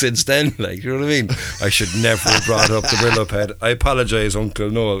things now since then. Like, you know what I mean? I should never have brought up the Brillo pad. I apologise, Uncle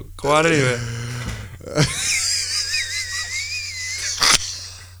Noel. Go on anyway.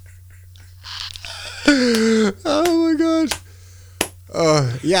 Oh my God.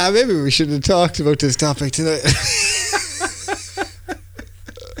 Oh, yeah, maybe we should have talked about this topic tonight.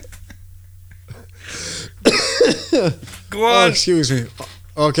 Go on. Oh, excuse me.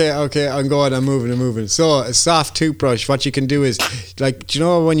 Okay, I'm going. I'm moving. So, a soft toothbrush, what you can do is, like, do you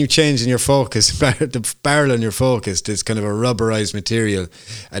know when you change in your focus, the barrel on your focus, there's kind of a rubberized material,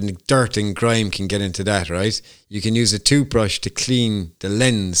 and dirt and grime can get into that, right? You can use a toothbrush to clean the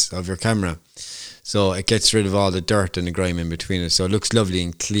lens of your camera. So it gets rid of all the dirt and the grime in between it. So it looks lovely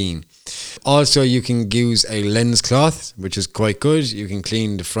and clean. Also, you can use a lens cloth, which is quite good. You can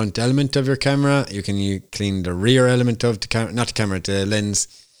clean the front element of your camera. You can clean the rear element of the camera, not the camera, the lens.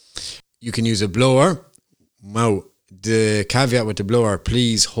 You can use a blower. Now, the caveat with the blower,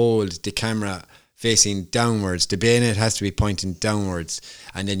 please hold the camera facing downwards. The bayonet has to be pointing downwards,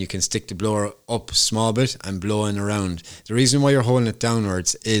 and then you can stick the blower up a small bit and blow in around. The reason why you're holding it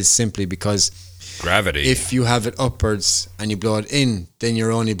downwards is simply because gravity. If you have it upwards and you blow it in, then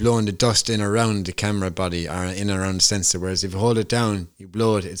you're only blowing the dust in around the camera body or in around the sensor. Whereas if you hold it down, you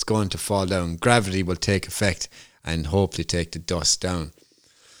blow it, it's going to fall down. Gravity will take effect and hopefully take the dust down.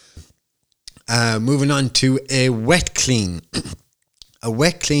 Moving on to a wet clean. A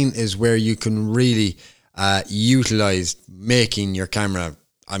wet clean is where you can really utilize making your camera,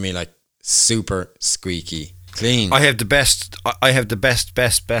 super squeaky. clean. I have the bestest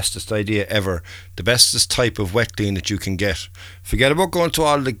idea ever. The bestest type of wet clean that you can get. Forget about going to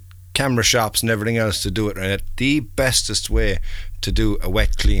all the camera shops and everything else to do it. Right? The bestest way to do a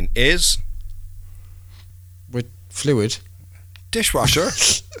wet clean is with fluid. Dishwasher.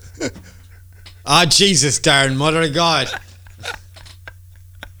 Ah, Jesus, Darren, mother of God.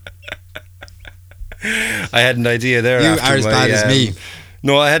 I had an idea there. You after are as bad as me.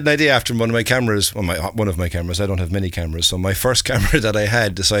 No, I had an idea after one of my cameras. Well, one of my cameras. I don't have many cameras. So my first camera that I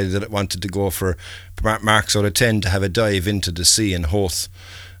had decided that it wanted to go for marks out of 10 to have a dive into the sea in Hoth.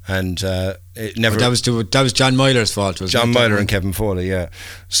 And it never. But that was John Myler's fault. Wasn't John it? Myler and Kevin Foley, yeah.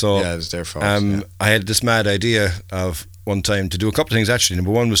 So yeah, it was their fault. I had this mad idea of one time to do a couple of things actually.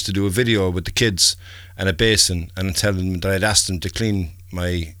 Number one was to do a video with the kids and a basin and tell them that I'd asked them to clean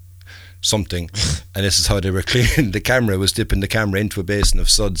my something, and this is how they were cleaning the camera. Was dipping the camera into a basin of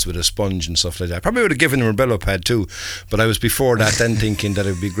suds with a sponge and stuff like that. Probably would have given them a Brillo pad too, but I was before that then thinking that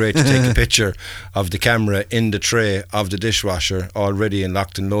it would be great to take a picture of the camera in the tray of the dishwasher already and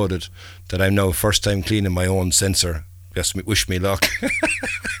locked and loaded, that I'm now first time cleaning my own sensor. Just wish me luck.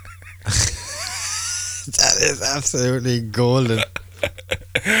 That is absolutely golden.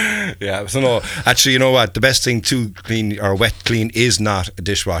 Yeah, so no, actually, you know what? The best thing to clean or wet clean is not a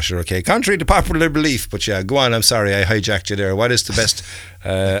dishwasher, okay? Contrary to popular belief, but yeah, go on, I'm sorry, I hijacked you there. What is the best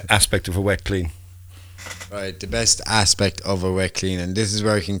aspect of a wet clean? Right, the best aspect of a wet clean, and this is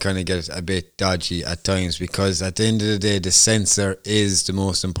where it can kind of get a bit dodgy at times, because at the end of the day, the sensor is the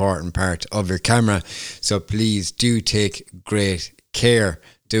most important part of your camera. So please do take great care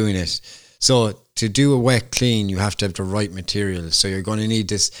doing it. So to do a wet clean, you have to have the right material. So you're going to need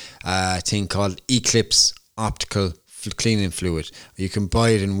this thing called Eclipse Optical Cleaning Fluid. You can buy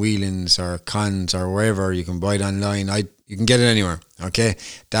it in Whelan's or Cons or wherever. You can buy it online. You can get it anywhere. Okay,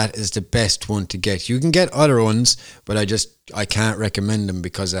 that is the best one to get. You can get other ones, but I can't recommend them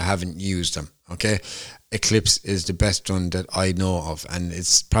because I haven't used them. Okay, Eclipse is the best one that I know of, and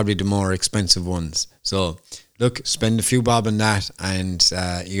it's probably the more expensive ones. So look, spend a few bob on that, and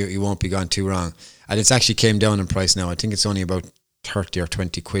you won't be gone too wrong. And it's actually came down in price now. I think it's only about 30 or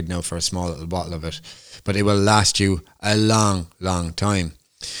 20 quid now for a small little bottle of it, but it will last you a long time.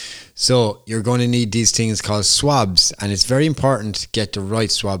 So you're going to need these things called swabs, and it's very important to get the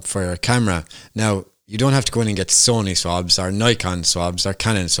right swab for your camera. Now, you don't have to go in and get Sony swabs or Nikon swabs or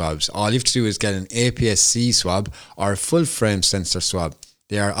Canon swabs. All you have to do is get an APS-C swab or a full frame sensor swab.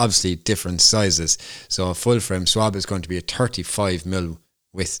 They are obviously different sizes. So a full frame swab is going to be a 35mm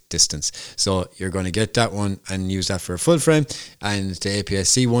width distance. So you're going to get that one and use that for a full frame, and the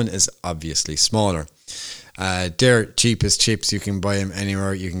APS-C one is obviously smaller. They're cheap as chips. You can buy them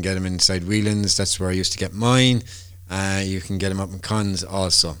anywhere. You can get them inside Whelan's. That's where I used to get mine. You can get them up in Cons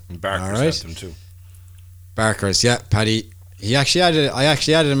also. And Barker's has them too. Barker's, yeah. Paddy, I actually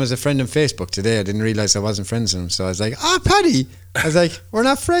added him as a friend on Facebook today. I didn't realise I wasn't friends with him, so I was like, Paddy. I was like, we're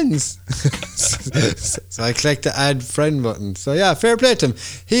not friends. So I clicked the add friend button. So yeah, fair play to him.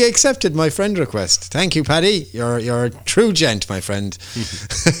 He accepted my friend request. Thank you, Paddy. You're a true gent, my friend.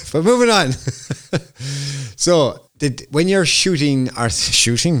 But moving on. So when you're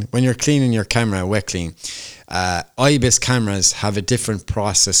when you're cleaning your camera, wet clean, IBIS cameras have a different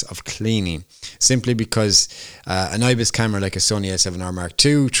process of cleaning, simply because an IBIS camera like a Sony A7R Mark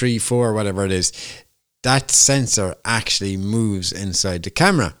II, 3, 4, whatever it is, that sensor actually moves inside the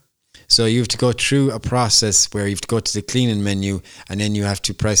camera. So you have to go through a process where you have to go to the cleaning menu, and then you have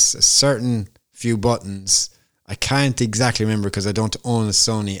to press a certain few buttons. I can't exactly remember because I don't own a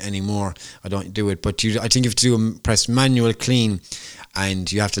Sony anymore. I don't do it, but I think you have to press manual clean,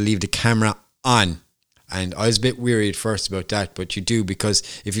 and you have to leave the camera on. And I was a bit weary at first about that, but you do, because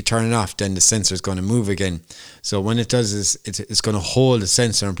if you turn it off, then the sensor is going to move again. So when it does is it's going to hold the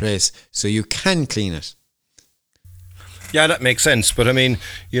sensor in place so you can clean it. Yeah, that makes sense. But I mean,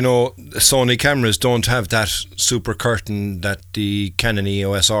 the Sony cameras don't have that super curtain that the Canon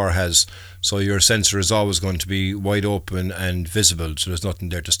EOS R has. So your sensor is always going to be wide open and visible. So there's nothing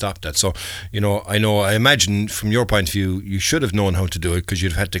there to stop that. So, I imagine from your point of view, you should have known how to do it because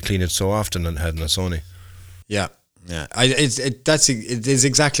you'd have had to clean it so often and had a Sony. Yeah. It is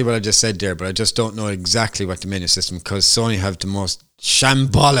exactly what I just said there, but I just don't know exactly what the menu system, because Sony have the most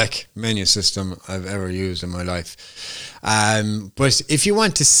shambolic menu system I've ever used in my life. But if you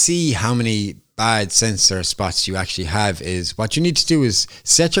want to see how many bad sensor spots you actually have, is what you need to do is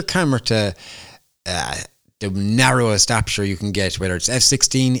set your camera to the narrowest aperture you can get, whether it's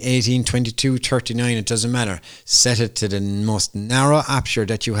f16, 18, 22, 39, it doesn't matter. Set it to the most narrow aperture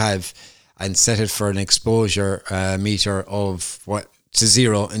that you have, and set it for an exposure meter of to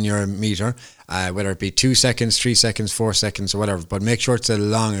 0 in your meter, whether it be 2 seconds, 3 seconds, 4 seconds, or whatever. But make sure it's a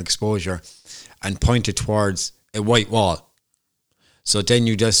long exposure and point it towards a white wall. So then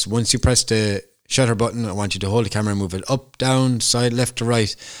you just, once you press the shutter button, I want you to hold the camera and move it up, down, side, left to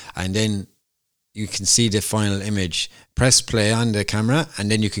right, and then you can see the final image. Press play on the camera, and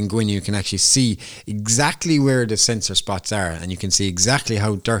then you can go in, you can actually see exactly where the sensor spots are, and you can see exactly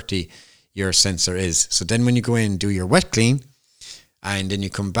how dirty your sensor is. So then when you go in, do your wet clean, and then you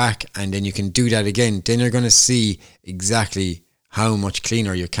come back, and then you can do that again. Then you're going to see exactly how much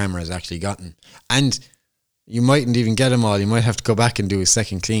cleaner your camera has actually gotten. And you mightn't even get them all. You might have to go back and do a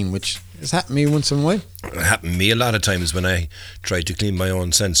second clean, which has happened to me once in a while. It happened to me a lot of times when I tried to clean my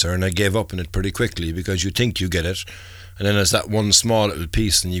own sensor, and I gave up on it pretty quickly because you think you get it, and then there's that one small little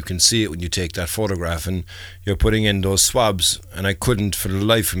piece, and you can see it when you take that photograph, and you're putting in those swabs, and I couldn't for the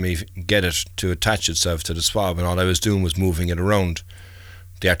life of me get it to attach itself to the swab, and all I was doing was moving it around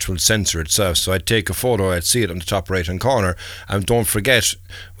the actual sensor itself. So I'd take a photo, I'd see it on the top right hand corner, and don't forget,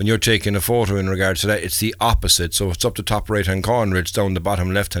 when you're taking a photo in regard to that, it's the opposite. So it's up the top right hand corner, it's down the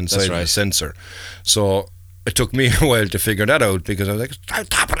bottom left hand side of the sensor. So it took me a while to figure that out, because I was like,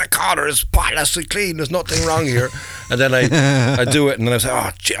 top of the corner is spotlessly clean, there's nothing wrong here. And then I do it, and then I was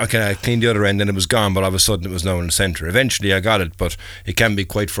like, okay, I cleaned the other end, and it was gone, but all of a sudden it was now in the centre. Eventually I got it, but it can be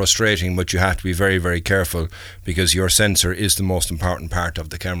quite frustrating, but you have to be very, very careful, because your sensor is the most important part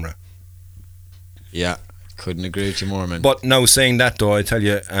of the camera. Yeah, couldn't agree with you more, man. But now, saying that though, I tell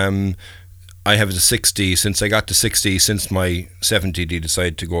you, I have the 6D. Since I got the 6D, since my 70D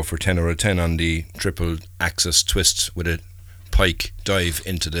decided to go for 10 out of 10 on the triple axis twist with a pike dive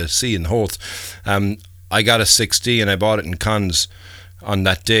into the sea in Howth, I got a 6D, and I bought it in Cons on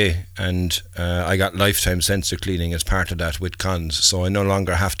that day, and I got lifetime sensor cleaning as part of that with Cons, so I no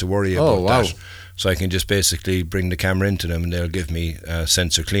longer have to worry about that. So I can just basically bring the camera into them, and they'll give me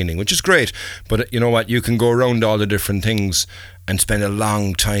sensor cleaning, which is great. But you know what, you can go around all the different things and spend a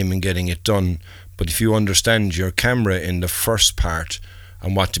long time in getting it done. But if you understand your camera in the first part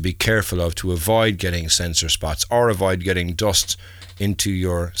and what to be careful of to avoid getting sensor spots or avoid getting dust into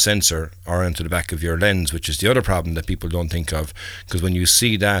your sensor or into the back of your lens, which is the other problem that people don't think of, because when you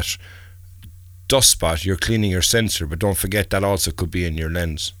see that dust spot, you're cleaning your sensor, but don't forget that also could be in your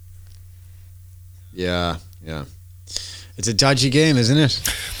lens. Yeah. It's a dodgy game, isn't it?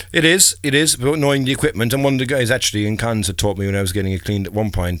 It is about knowing the equipment. And one of the guys actually in Cons had taught me when I was getting it cleaned at one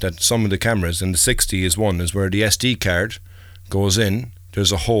point that some of the cameras, and the 60 is one, is where the SD card goes in,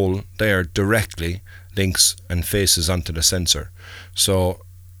 there's a hole there directly, links and faces onto the sensor. So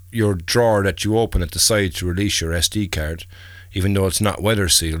your drawer that you open at the side to release your SD card, even though it's not weather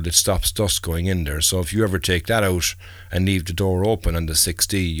sealed, it stops dust going in there. So if you ever take that out and leave the door open on the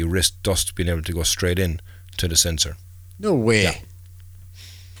 6D, you risk dust being able to go straight in to the sensor. No way. Yeah.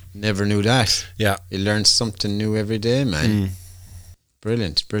 Never knew that. Yeah. You learn something new every day, man.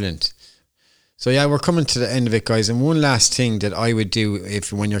 Brilliant. So yeah, we're coming to the end of it, guys. And one last thing that I would do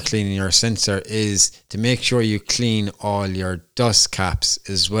when you're cleaning your sensor is to make sure you clean all your dust caps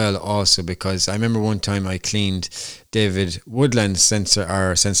as well also, because I remember one time I cleaned David Woodland's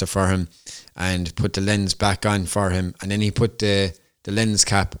sensor for him and put the lens back on for him, and then he put the lens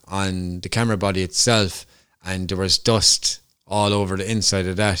cap on the camera body itself, and there was dust all over the inside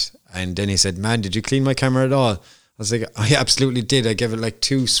of that. And then he said, man, did you clean my camera at all? I was like, I absolutely did. I gave it like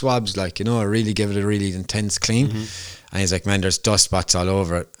 2 swabs, I really gave it a really intense clean. And he's like, man, there's dust spots all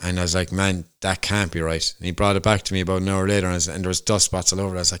over it. And I was like, man, that can't be right. And he brought it back to me about an hour later, and there was dust spots all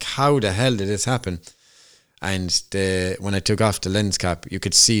over it. I was like, how the hell did this happen? And when I took off the lens cap, you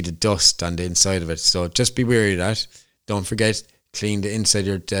could see the dust on the inside of it. So just be wary of that. Don't forget, clean the inside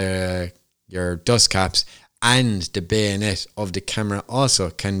your dust caps. And the bayonet of the camera also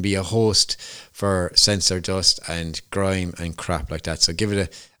can be a host for sensor dust and grime and crap like that. So give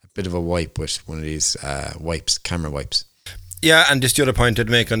it a bit of a wipe with one of these camera wipes. Yeah, and just the other point I'd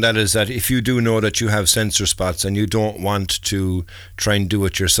make on that is that if you do know that you have sensor spots and you don't want to try and do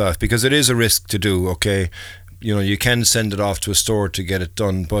it yourself, because it is a risk to do, okay? You can send it off to a store to get it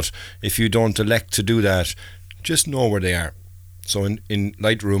done, but if you don't elect to do that, just know where they are. So in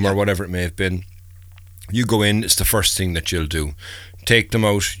Lightroom or whatever it may have been, you go in, it's the first thing that you'll do. Take them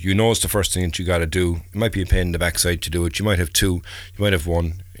out, it's the first thing that you got to do. It might be a pain in the backside to do it. You might have 2, you might have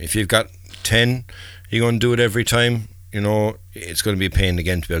 1. If you've got 10, you're going to do it every time. It's going to be a pain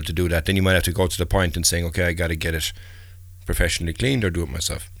again to be able to do that. Then you might have to go to the point and saying, okay, I got to get it professionally cleaned or do it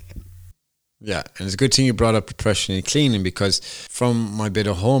myself. Yeah, and it's a good thing you brought up professionally cleaning, because from my bit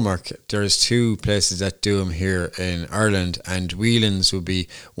of homework, there's 2 places that do them here in Ireland, and Whelan's would be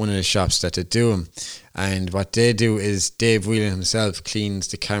one of the shops that they do them. And what they do is Dave Whelan himself cleans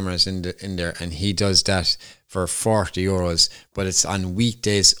the cameras in there, and he does that for €40, but it's on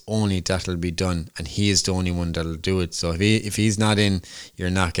weekdays only that'll be done, and he is the only one that'll do it. So if he's not in, you're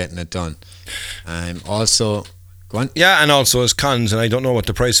not getting it done. Also, go on. Yeah, and also as cons, and I don't know what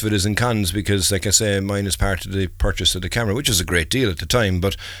the price of it is in cons, because like I say, mine is part of the purchase of the camera, which was a great deal at the time,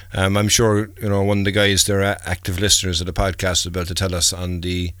 but I'm sure one of the guys, they're active listeners of the podcast, is about to tell us on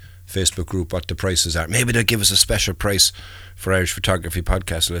the Facebook group what the prices are. Maybe they'll give us a special price for Irish Photography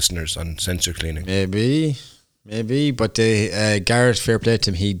Podcast listeners on sensor cleaning. Maybe, but Garrett, fair play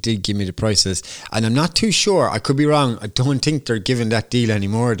to him, he did give me the prices, and I'm not too sure, I could be wrong, I don't think they're giving that deal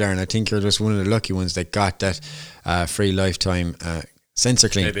anymore, Darren. I think you're just one of the lucky ones that got that free lifetime sensor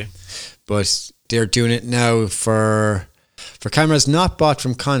clean. Maybe. But they're doing it now for cameras not bought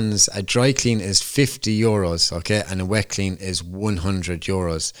from cons. A dry clean is €50, okay, and a wet clean is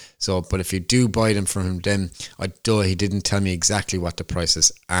 €100. So, but if you do buy them from them, although he didn't tell me exactly what the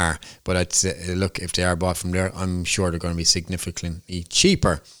prices are, but I'd say, look, if they are bought from there, I'm sure they're going to be significantly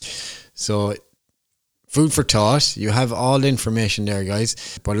cheaper. So, food for thought. You have all the information there,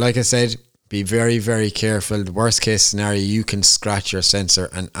 guys. But like I said, be very, very careful. The worst case scenario, you can scratch your sensor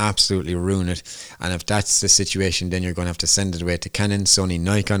and absolutely ruin it. And if that's the situation, then you're going to have to send it away to Canon, Sony,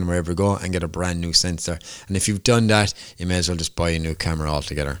 Nikon, wherever you go, and get a brand new sensor. And if you've done that, you may as well just buy a new camera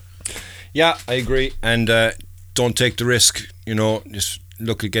altogether. Yeah, I agree. And don't take the risk, just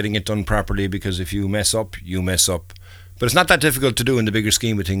look at getting it done properly, because if you mess up, you mess up. But it's not that difficult to do in the bigger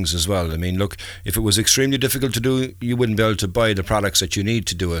scheme of things as well. I mean, look, if it was extremely difficult to do, you wouldn't be able to buy the products that you need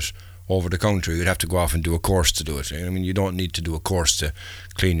to do it over the counter. You'd have to go off and do a course to do it. I mean, you don't need to do a course to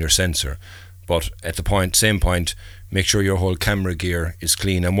clean your sensor. But at the same point, make sure your whole camera gear is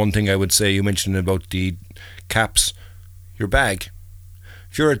clean. And one thing I would say, you mentioned about the caps, your bag.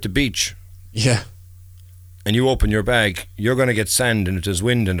 If you're at the beach, yeah, and you open your bag, you're going to get sand, and if there's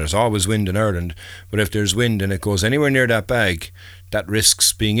wind, and there's always wind in Ireland, but if there's wind and it goes anywhere near that bag, that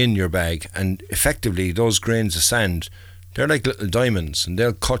risks being in your bag. And effectively, those grains of sand, they're like little diamonds, and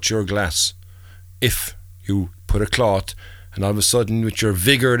they'll cut your glass if you put a cloth, and all of a sudden, with your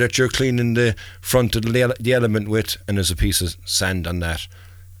vigour that you're cleaning the front of the element with, and there's a piece of sand on that.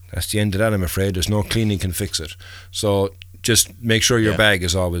 That's the end of that, I'm afraid. There's no cleaning can fix it. So just make sure your bag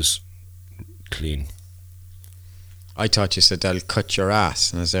is always clean. I thought you said that'll cut your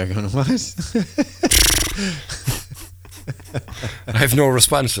ass, and I was there going, what? I have no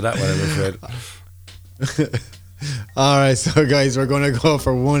response to that one, I'm afraid. Alright, so guys, we're going to go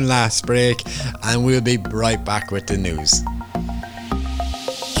for one last break, and we'll be right back with the news.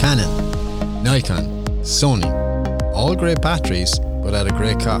 Canon, Nikon, Sony, all great batteries, but at a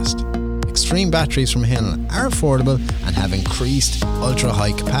great cost. Extreme batteries from Hill are affordable and have increased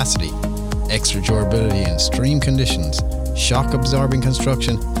ultra-high capacity, extra durability in extreme conditions, shock-absorbing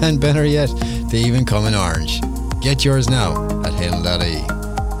construction, and better yet, they even come in orange. Get yours now at Hill.ie.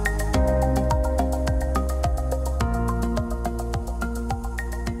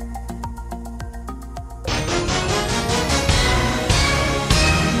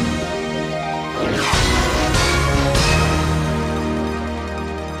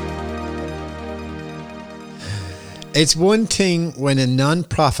 It's one thing when a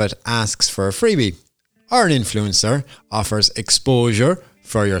non-profit asks for a freebie, or an influencer offers exposure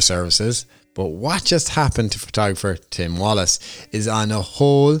for your services, but what just happened to photographer Tim Wallace is on a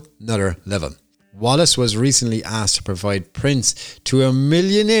whole nother level. Wallace was recently asked to provide prints to a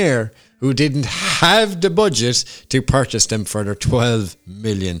millionaire who didn't have the budget to purchase them for their 12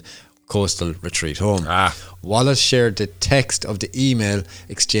 million coastal retreat home. Wallace shared the text of the email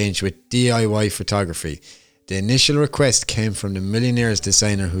exchange with DIY Photography. The initial request came from the millionaire's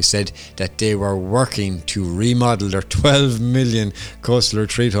designer, who said that they were working to remodel their 12 million coastal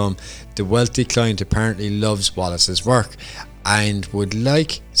retreat home. The wealthy client apparently loves Wallace's work and would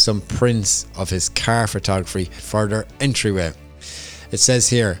like some prints of his car photography for their entryway. It says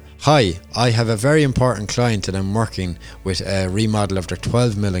here, "Hi, I have a very important client that I'm working with a remodel of their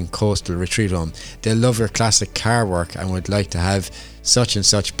 12 million coastal retreat home. They love your classic car work and would like to have such and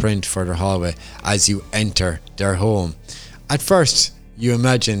such print for their hallway as you enter their home." At first, you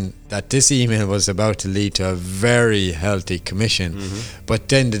imagine that this email was about to lead to a very healthy commission, but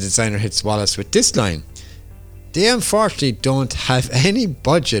then the designer hits Wallace with this line: "They unfortunately don't have any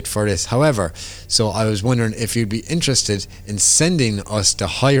budget for this, however, so I was wondering if you'd be interested in sending us the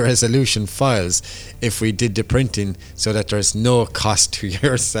high resolution files if we did the printing so that there's no cost to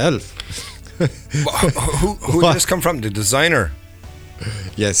yourself." Who did this come from? The designer?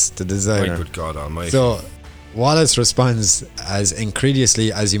 Yes, the designer. My good God almighty. So Wallace responds as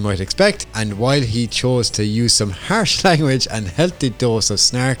incredulously as you might expect, and while he chose to use some harsh language and healthy dose of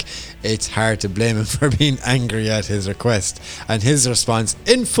snark, it's hard to blame him for being angry at his request. And his response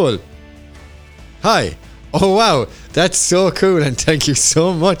in full: "Hi, oh wow, that's so cool, and thank you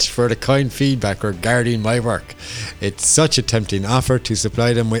so much for the kind feedback regarding my work. It's such a tempting offer to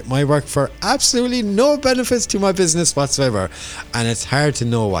supply them with my work for absolutely no benefits to my business whatsoever, and it's hard to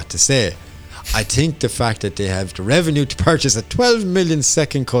know what to say. I think the fact that they have the revenue to purchase a 12 million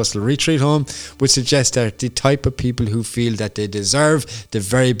second coastal retreat home would suggest they're the type of people who feel that they deserve the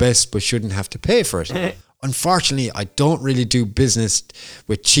very best but shouldn't have to pay for it. Unfortunately, I don't really do business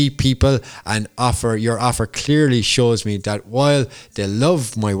with cheap people, and your offer clearly shows me that while they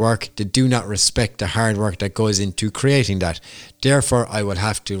love my work, they do not respect the hard work that goes into creating that. Therefore, I will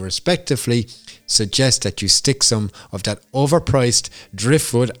have to respectfully suggest that you stick some of that overpriced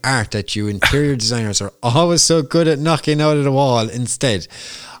driftwood art that you interior designers are always so good at knocking out of the wall instead.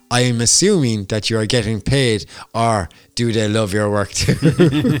 I am assuming that you are getting paid, or do they love your work too?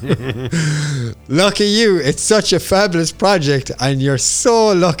 Lucky you, it's such a fabulous project and you're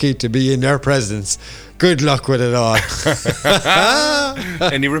so lucky to be in their presence. Good luck with it all."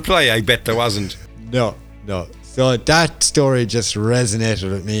 Any reply? I bet there wasn't. No. So that story just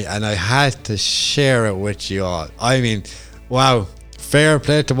resonated with me, and I had to share it with you all. I mean, wow. Fair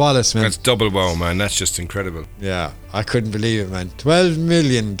play to Wallace, man. That's double wow, man. That's just incredible. Yeah, I couldn't believe it, man. $12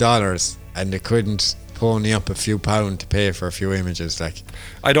 million, and they couldn't pony up a few pounds to pay for a few images. Like,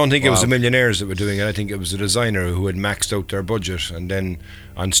 I don't think it was the millionaires that were doing it. I think it was the designer who had maxed out their budget, and then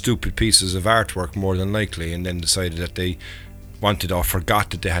on stupid pieces of artwork, more than likely, and then decided that they wanted or forgot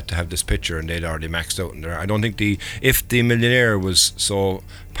that they had to have this picture, and they'd already maxed out in there. I don't think if the millionaire was so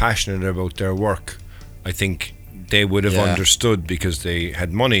passionate about their work, I think they would have understood, because they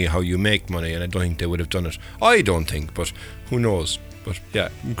had money, how you make money, and I don't think they would have done it. I don't think, but who knows? But yeah,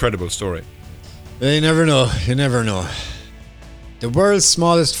 incredible story. You never know. The world's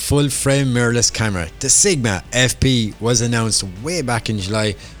smallest full-frame mirrorless camera, the Sigma FP, was announced way back in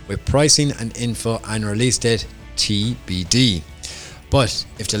July with pricing and info and release date TBD. But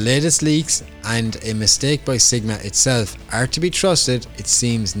if the latest leaks and a mistake by Sigma itself are to be trusted, it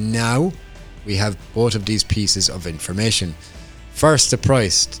seems now we have both of these pieces of information. First, the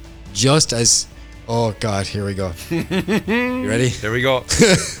price. Just as... Oh God, here we go. You ready? There we go.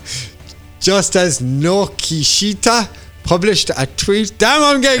 Just as Nokishita published a tweet, damn,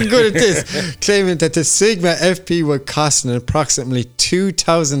 I'm getting good at this, claiming that the Sigma FP would cost an approximately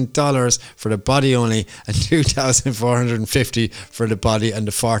 $2,000 for the body only and $2,450 for the body and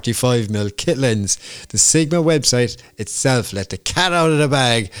the 45mm kit lens. The Sigma website itself let the cat out of the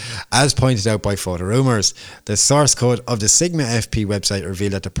bag, as pointed out by Photo Rumors. The source code of the Sigma FP website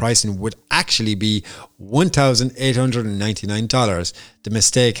revealed that the pricing would actually be $1,899. The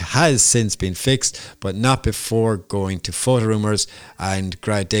mistake has since been fixed, but not before going to Photo Rumors, and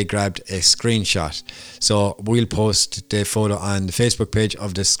they grabbed a screenshot. So we'll post the photo on the Facebook page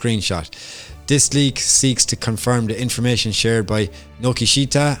of the screenshot. This leak seeks to confirm the information shared by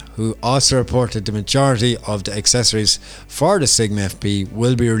Nokishita, who also reported the majority of the accessories for the Sigma FP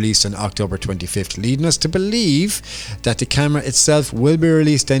will be released on October 25th, leading us to believe that the camera itself will be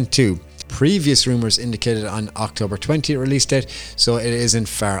released then too. Previous rumours indicated on October 20th release date, so it isn't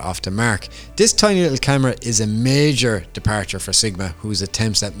far off the mark. This tiny little camera is a major departure for Sigma, whose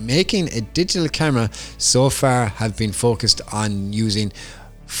attempts at making a digital camera so far have been focused on using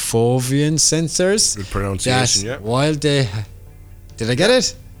Foveon sensors. Good pronunciation, yeah. While they... Did I get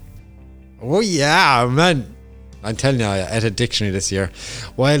it? Oh yeah, man. I'm telling you, I had a dictionary this year.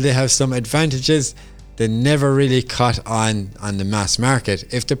 While they have some advantages, they never really caught on the mass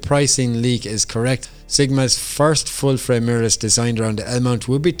market. If the pricing leak is correct, Sigma's first full-frame mirrorless designed around the L-mount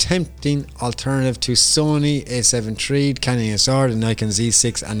will be tempting alternative to Sony A7 III, Canon EOS R, the Nikon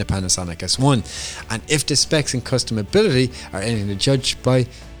Z6 and the Panasonic S1. And if the specs and customability are anything to judge by,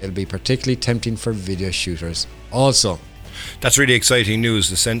 it'll be particularly tempting for video shooters also. That's really exciting news.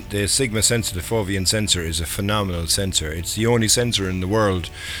 The Sigma sensor, the Foveon sensor, is a phenomenal sensor. It's the only sensor in the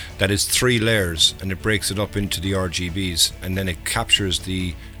world that is 3 layers, and it breaks it up into the RGBs, and then it captures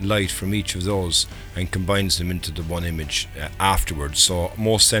the light from each of those and combines them into the one image afterwards. So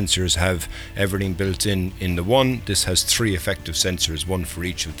most sensors have everything built in the one. This has 3 effective sensors, one for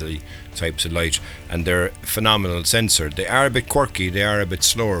each of the types of light, and they're a phenomenal sensor. They are a bit quirky, they are a bit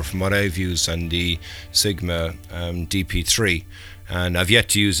slower from what I've used on the Sigma DP3, and I've yet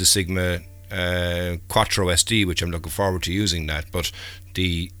to use the Sigma Quattro SD, which I'm looking forward to using that, but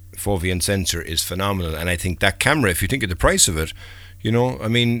the Foveon sensor is phenomenal. And I think that camera, if you think of the price of it, you know, I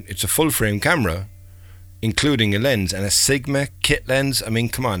mean, it's a full frame camera, including a lens and a Sigma kit lens. I mean,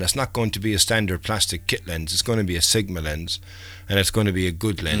 come on, that's not going to be a standard plastic kit lens. It's going to be a Sigma lens, and it's going to be a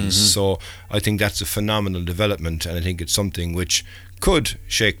good lens. So I think that's a phenomenal development, and I think it's something which could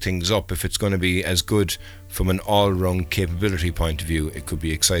shake things up. If it's going to be as good from an all-round capability point of view, it could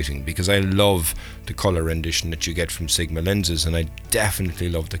be exciting, because I love the colour rendition that you get from Sigma lenses, and I definitely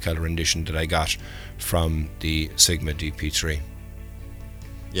love the colour rendition that I got from the Sigma DP3.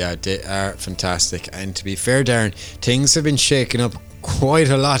 Yeah, they are fantastic. And to be fair, Darren, things have been shaken up quite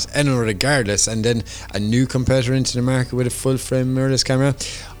a lot regardless, and then a new competitor into the market with a full frame mirrorless camera.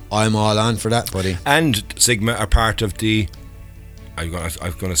 I'm all on for that, buddy. And Sigma are part of the, I was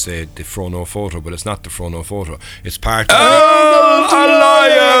going to say the Frono Photo, but it's not the Frono Photo. It's part of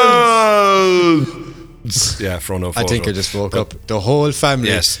Alliance! Yeah, Frono Photo. I think I just woke up. The whole family.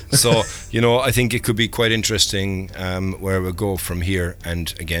 Yes. So, you know, I think it could be quite interesting where we go from here.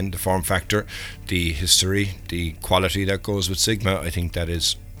 And again, the form factor, the history, the quality that goes with Sigma, I think that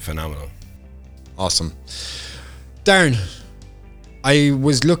is phenomenal. Awesome. Darren, I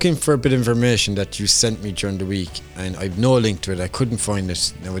was looking for a bit of information that you sent me during the week, and I've no link to it. I couldn't find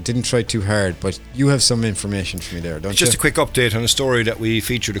it. Now, I didn't try too hard, but you have some information for me there, don't you? Just a quick update on a story that we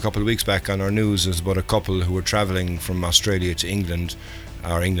featured a couple of weeks back on our news. It was about a couple who were travelling from Australia to England,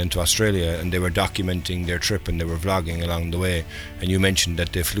 or England to Australia, and they were documenting their trip and they were vlogging along the way. And you mentioned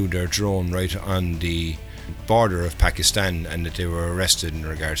that they flew their drone right on the border of Pakistan and that they were arrested in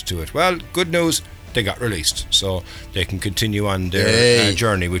regards to it. Well, good news. They got released, so they can continue on their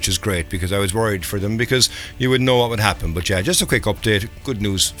journey, which is great, because I was worried for them, because you would know what would happen. But yeah, just a quick update. Good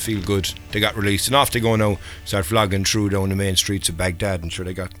news, feel good. They got released, and off they go now. Start vlogging through down the main streets of Baghdad, and sure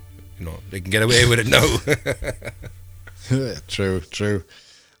they got, you know, they can get away with it now. True.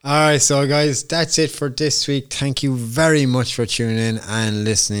 Alright, so guys, that's it for this week. Thank you very much for tuning in and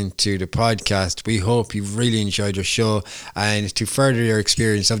listening to the podcast. We hope you've really enjoyed our show, and to further your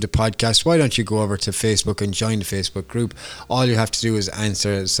experience of the podcast, why don't you go over to Facebook and join the Facebook group. All you have to do is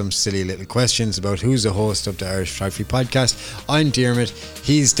answer some silly little questions about who's the host of the Irish Photography Podcast. I'm Dermot,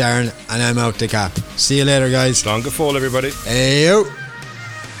 he's Darren, and I'm out the gap. See you later, guys. Slán go fóill, everybody. Heyo.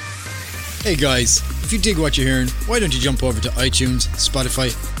 Hey guys, if you dig what you're hearing, why don't you jump over to iTunes,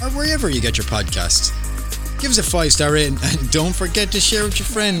 Spotify, or wherever you get your podcasts. Give us a 5-star rating, and don't forget to share with your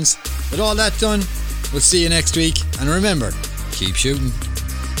friends. With all that done, we'll see you next week, and remember, keep shooting.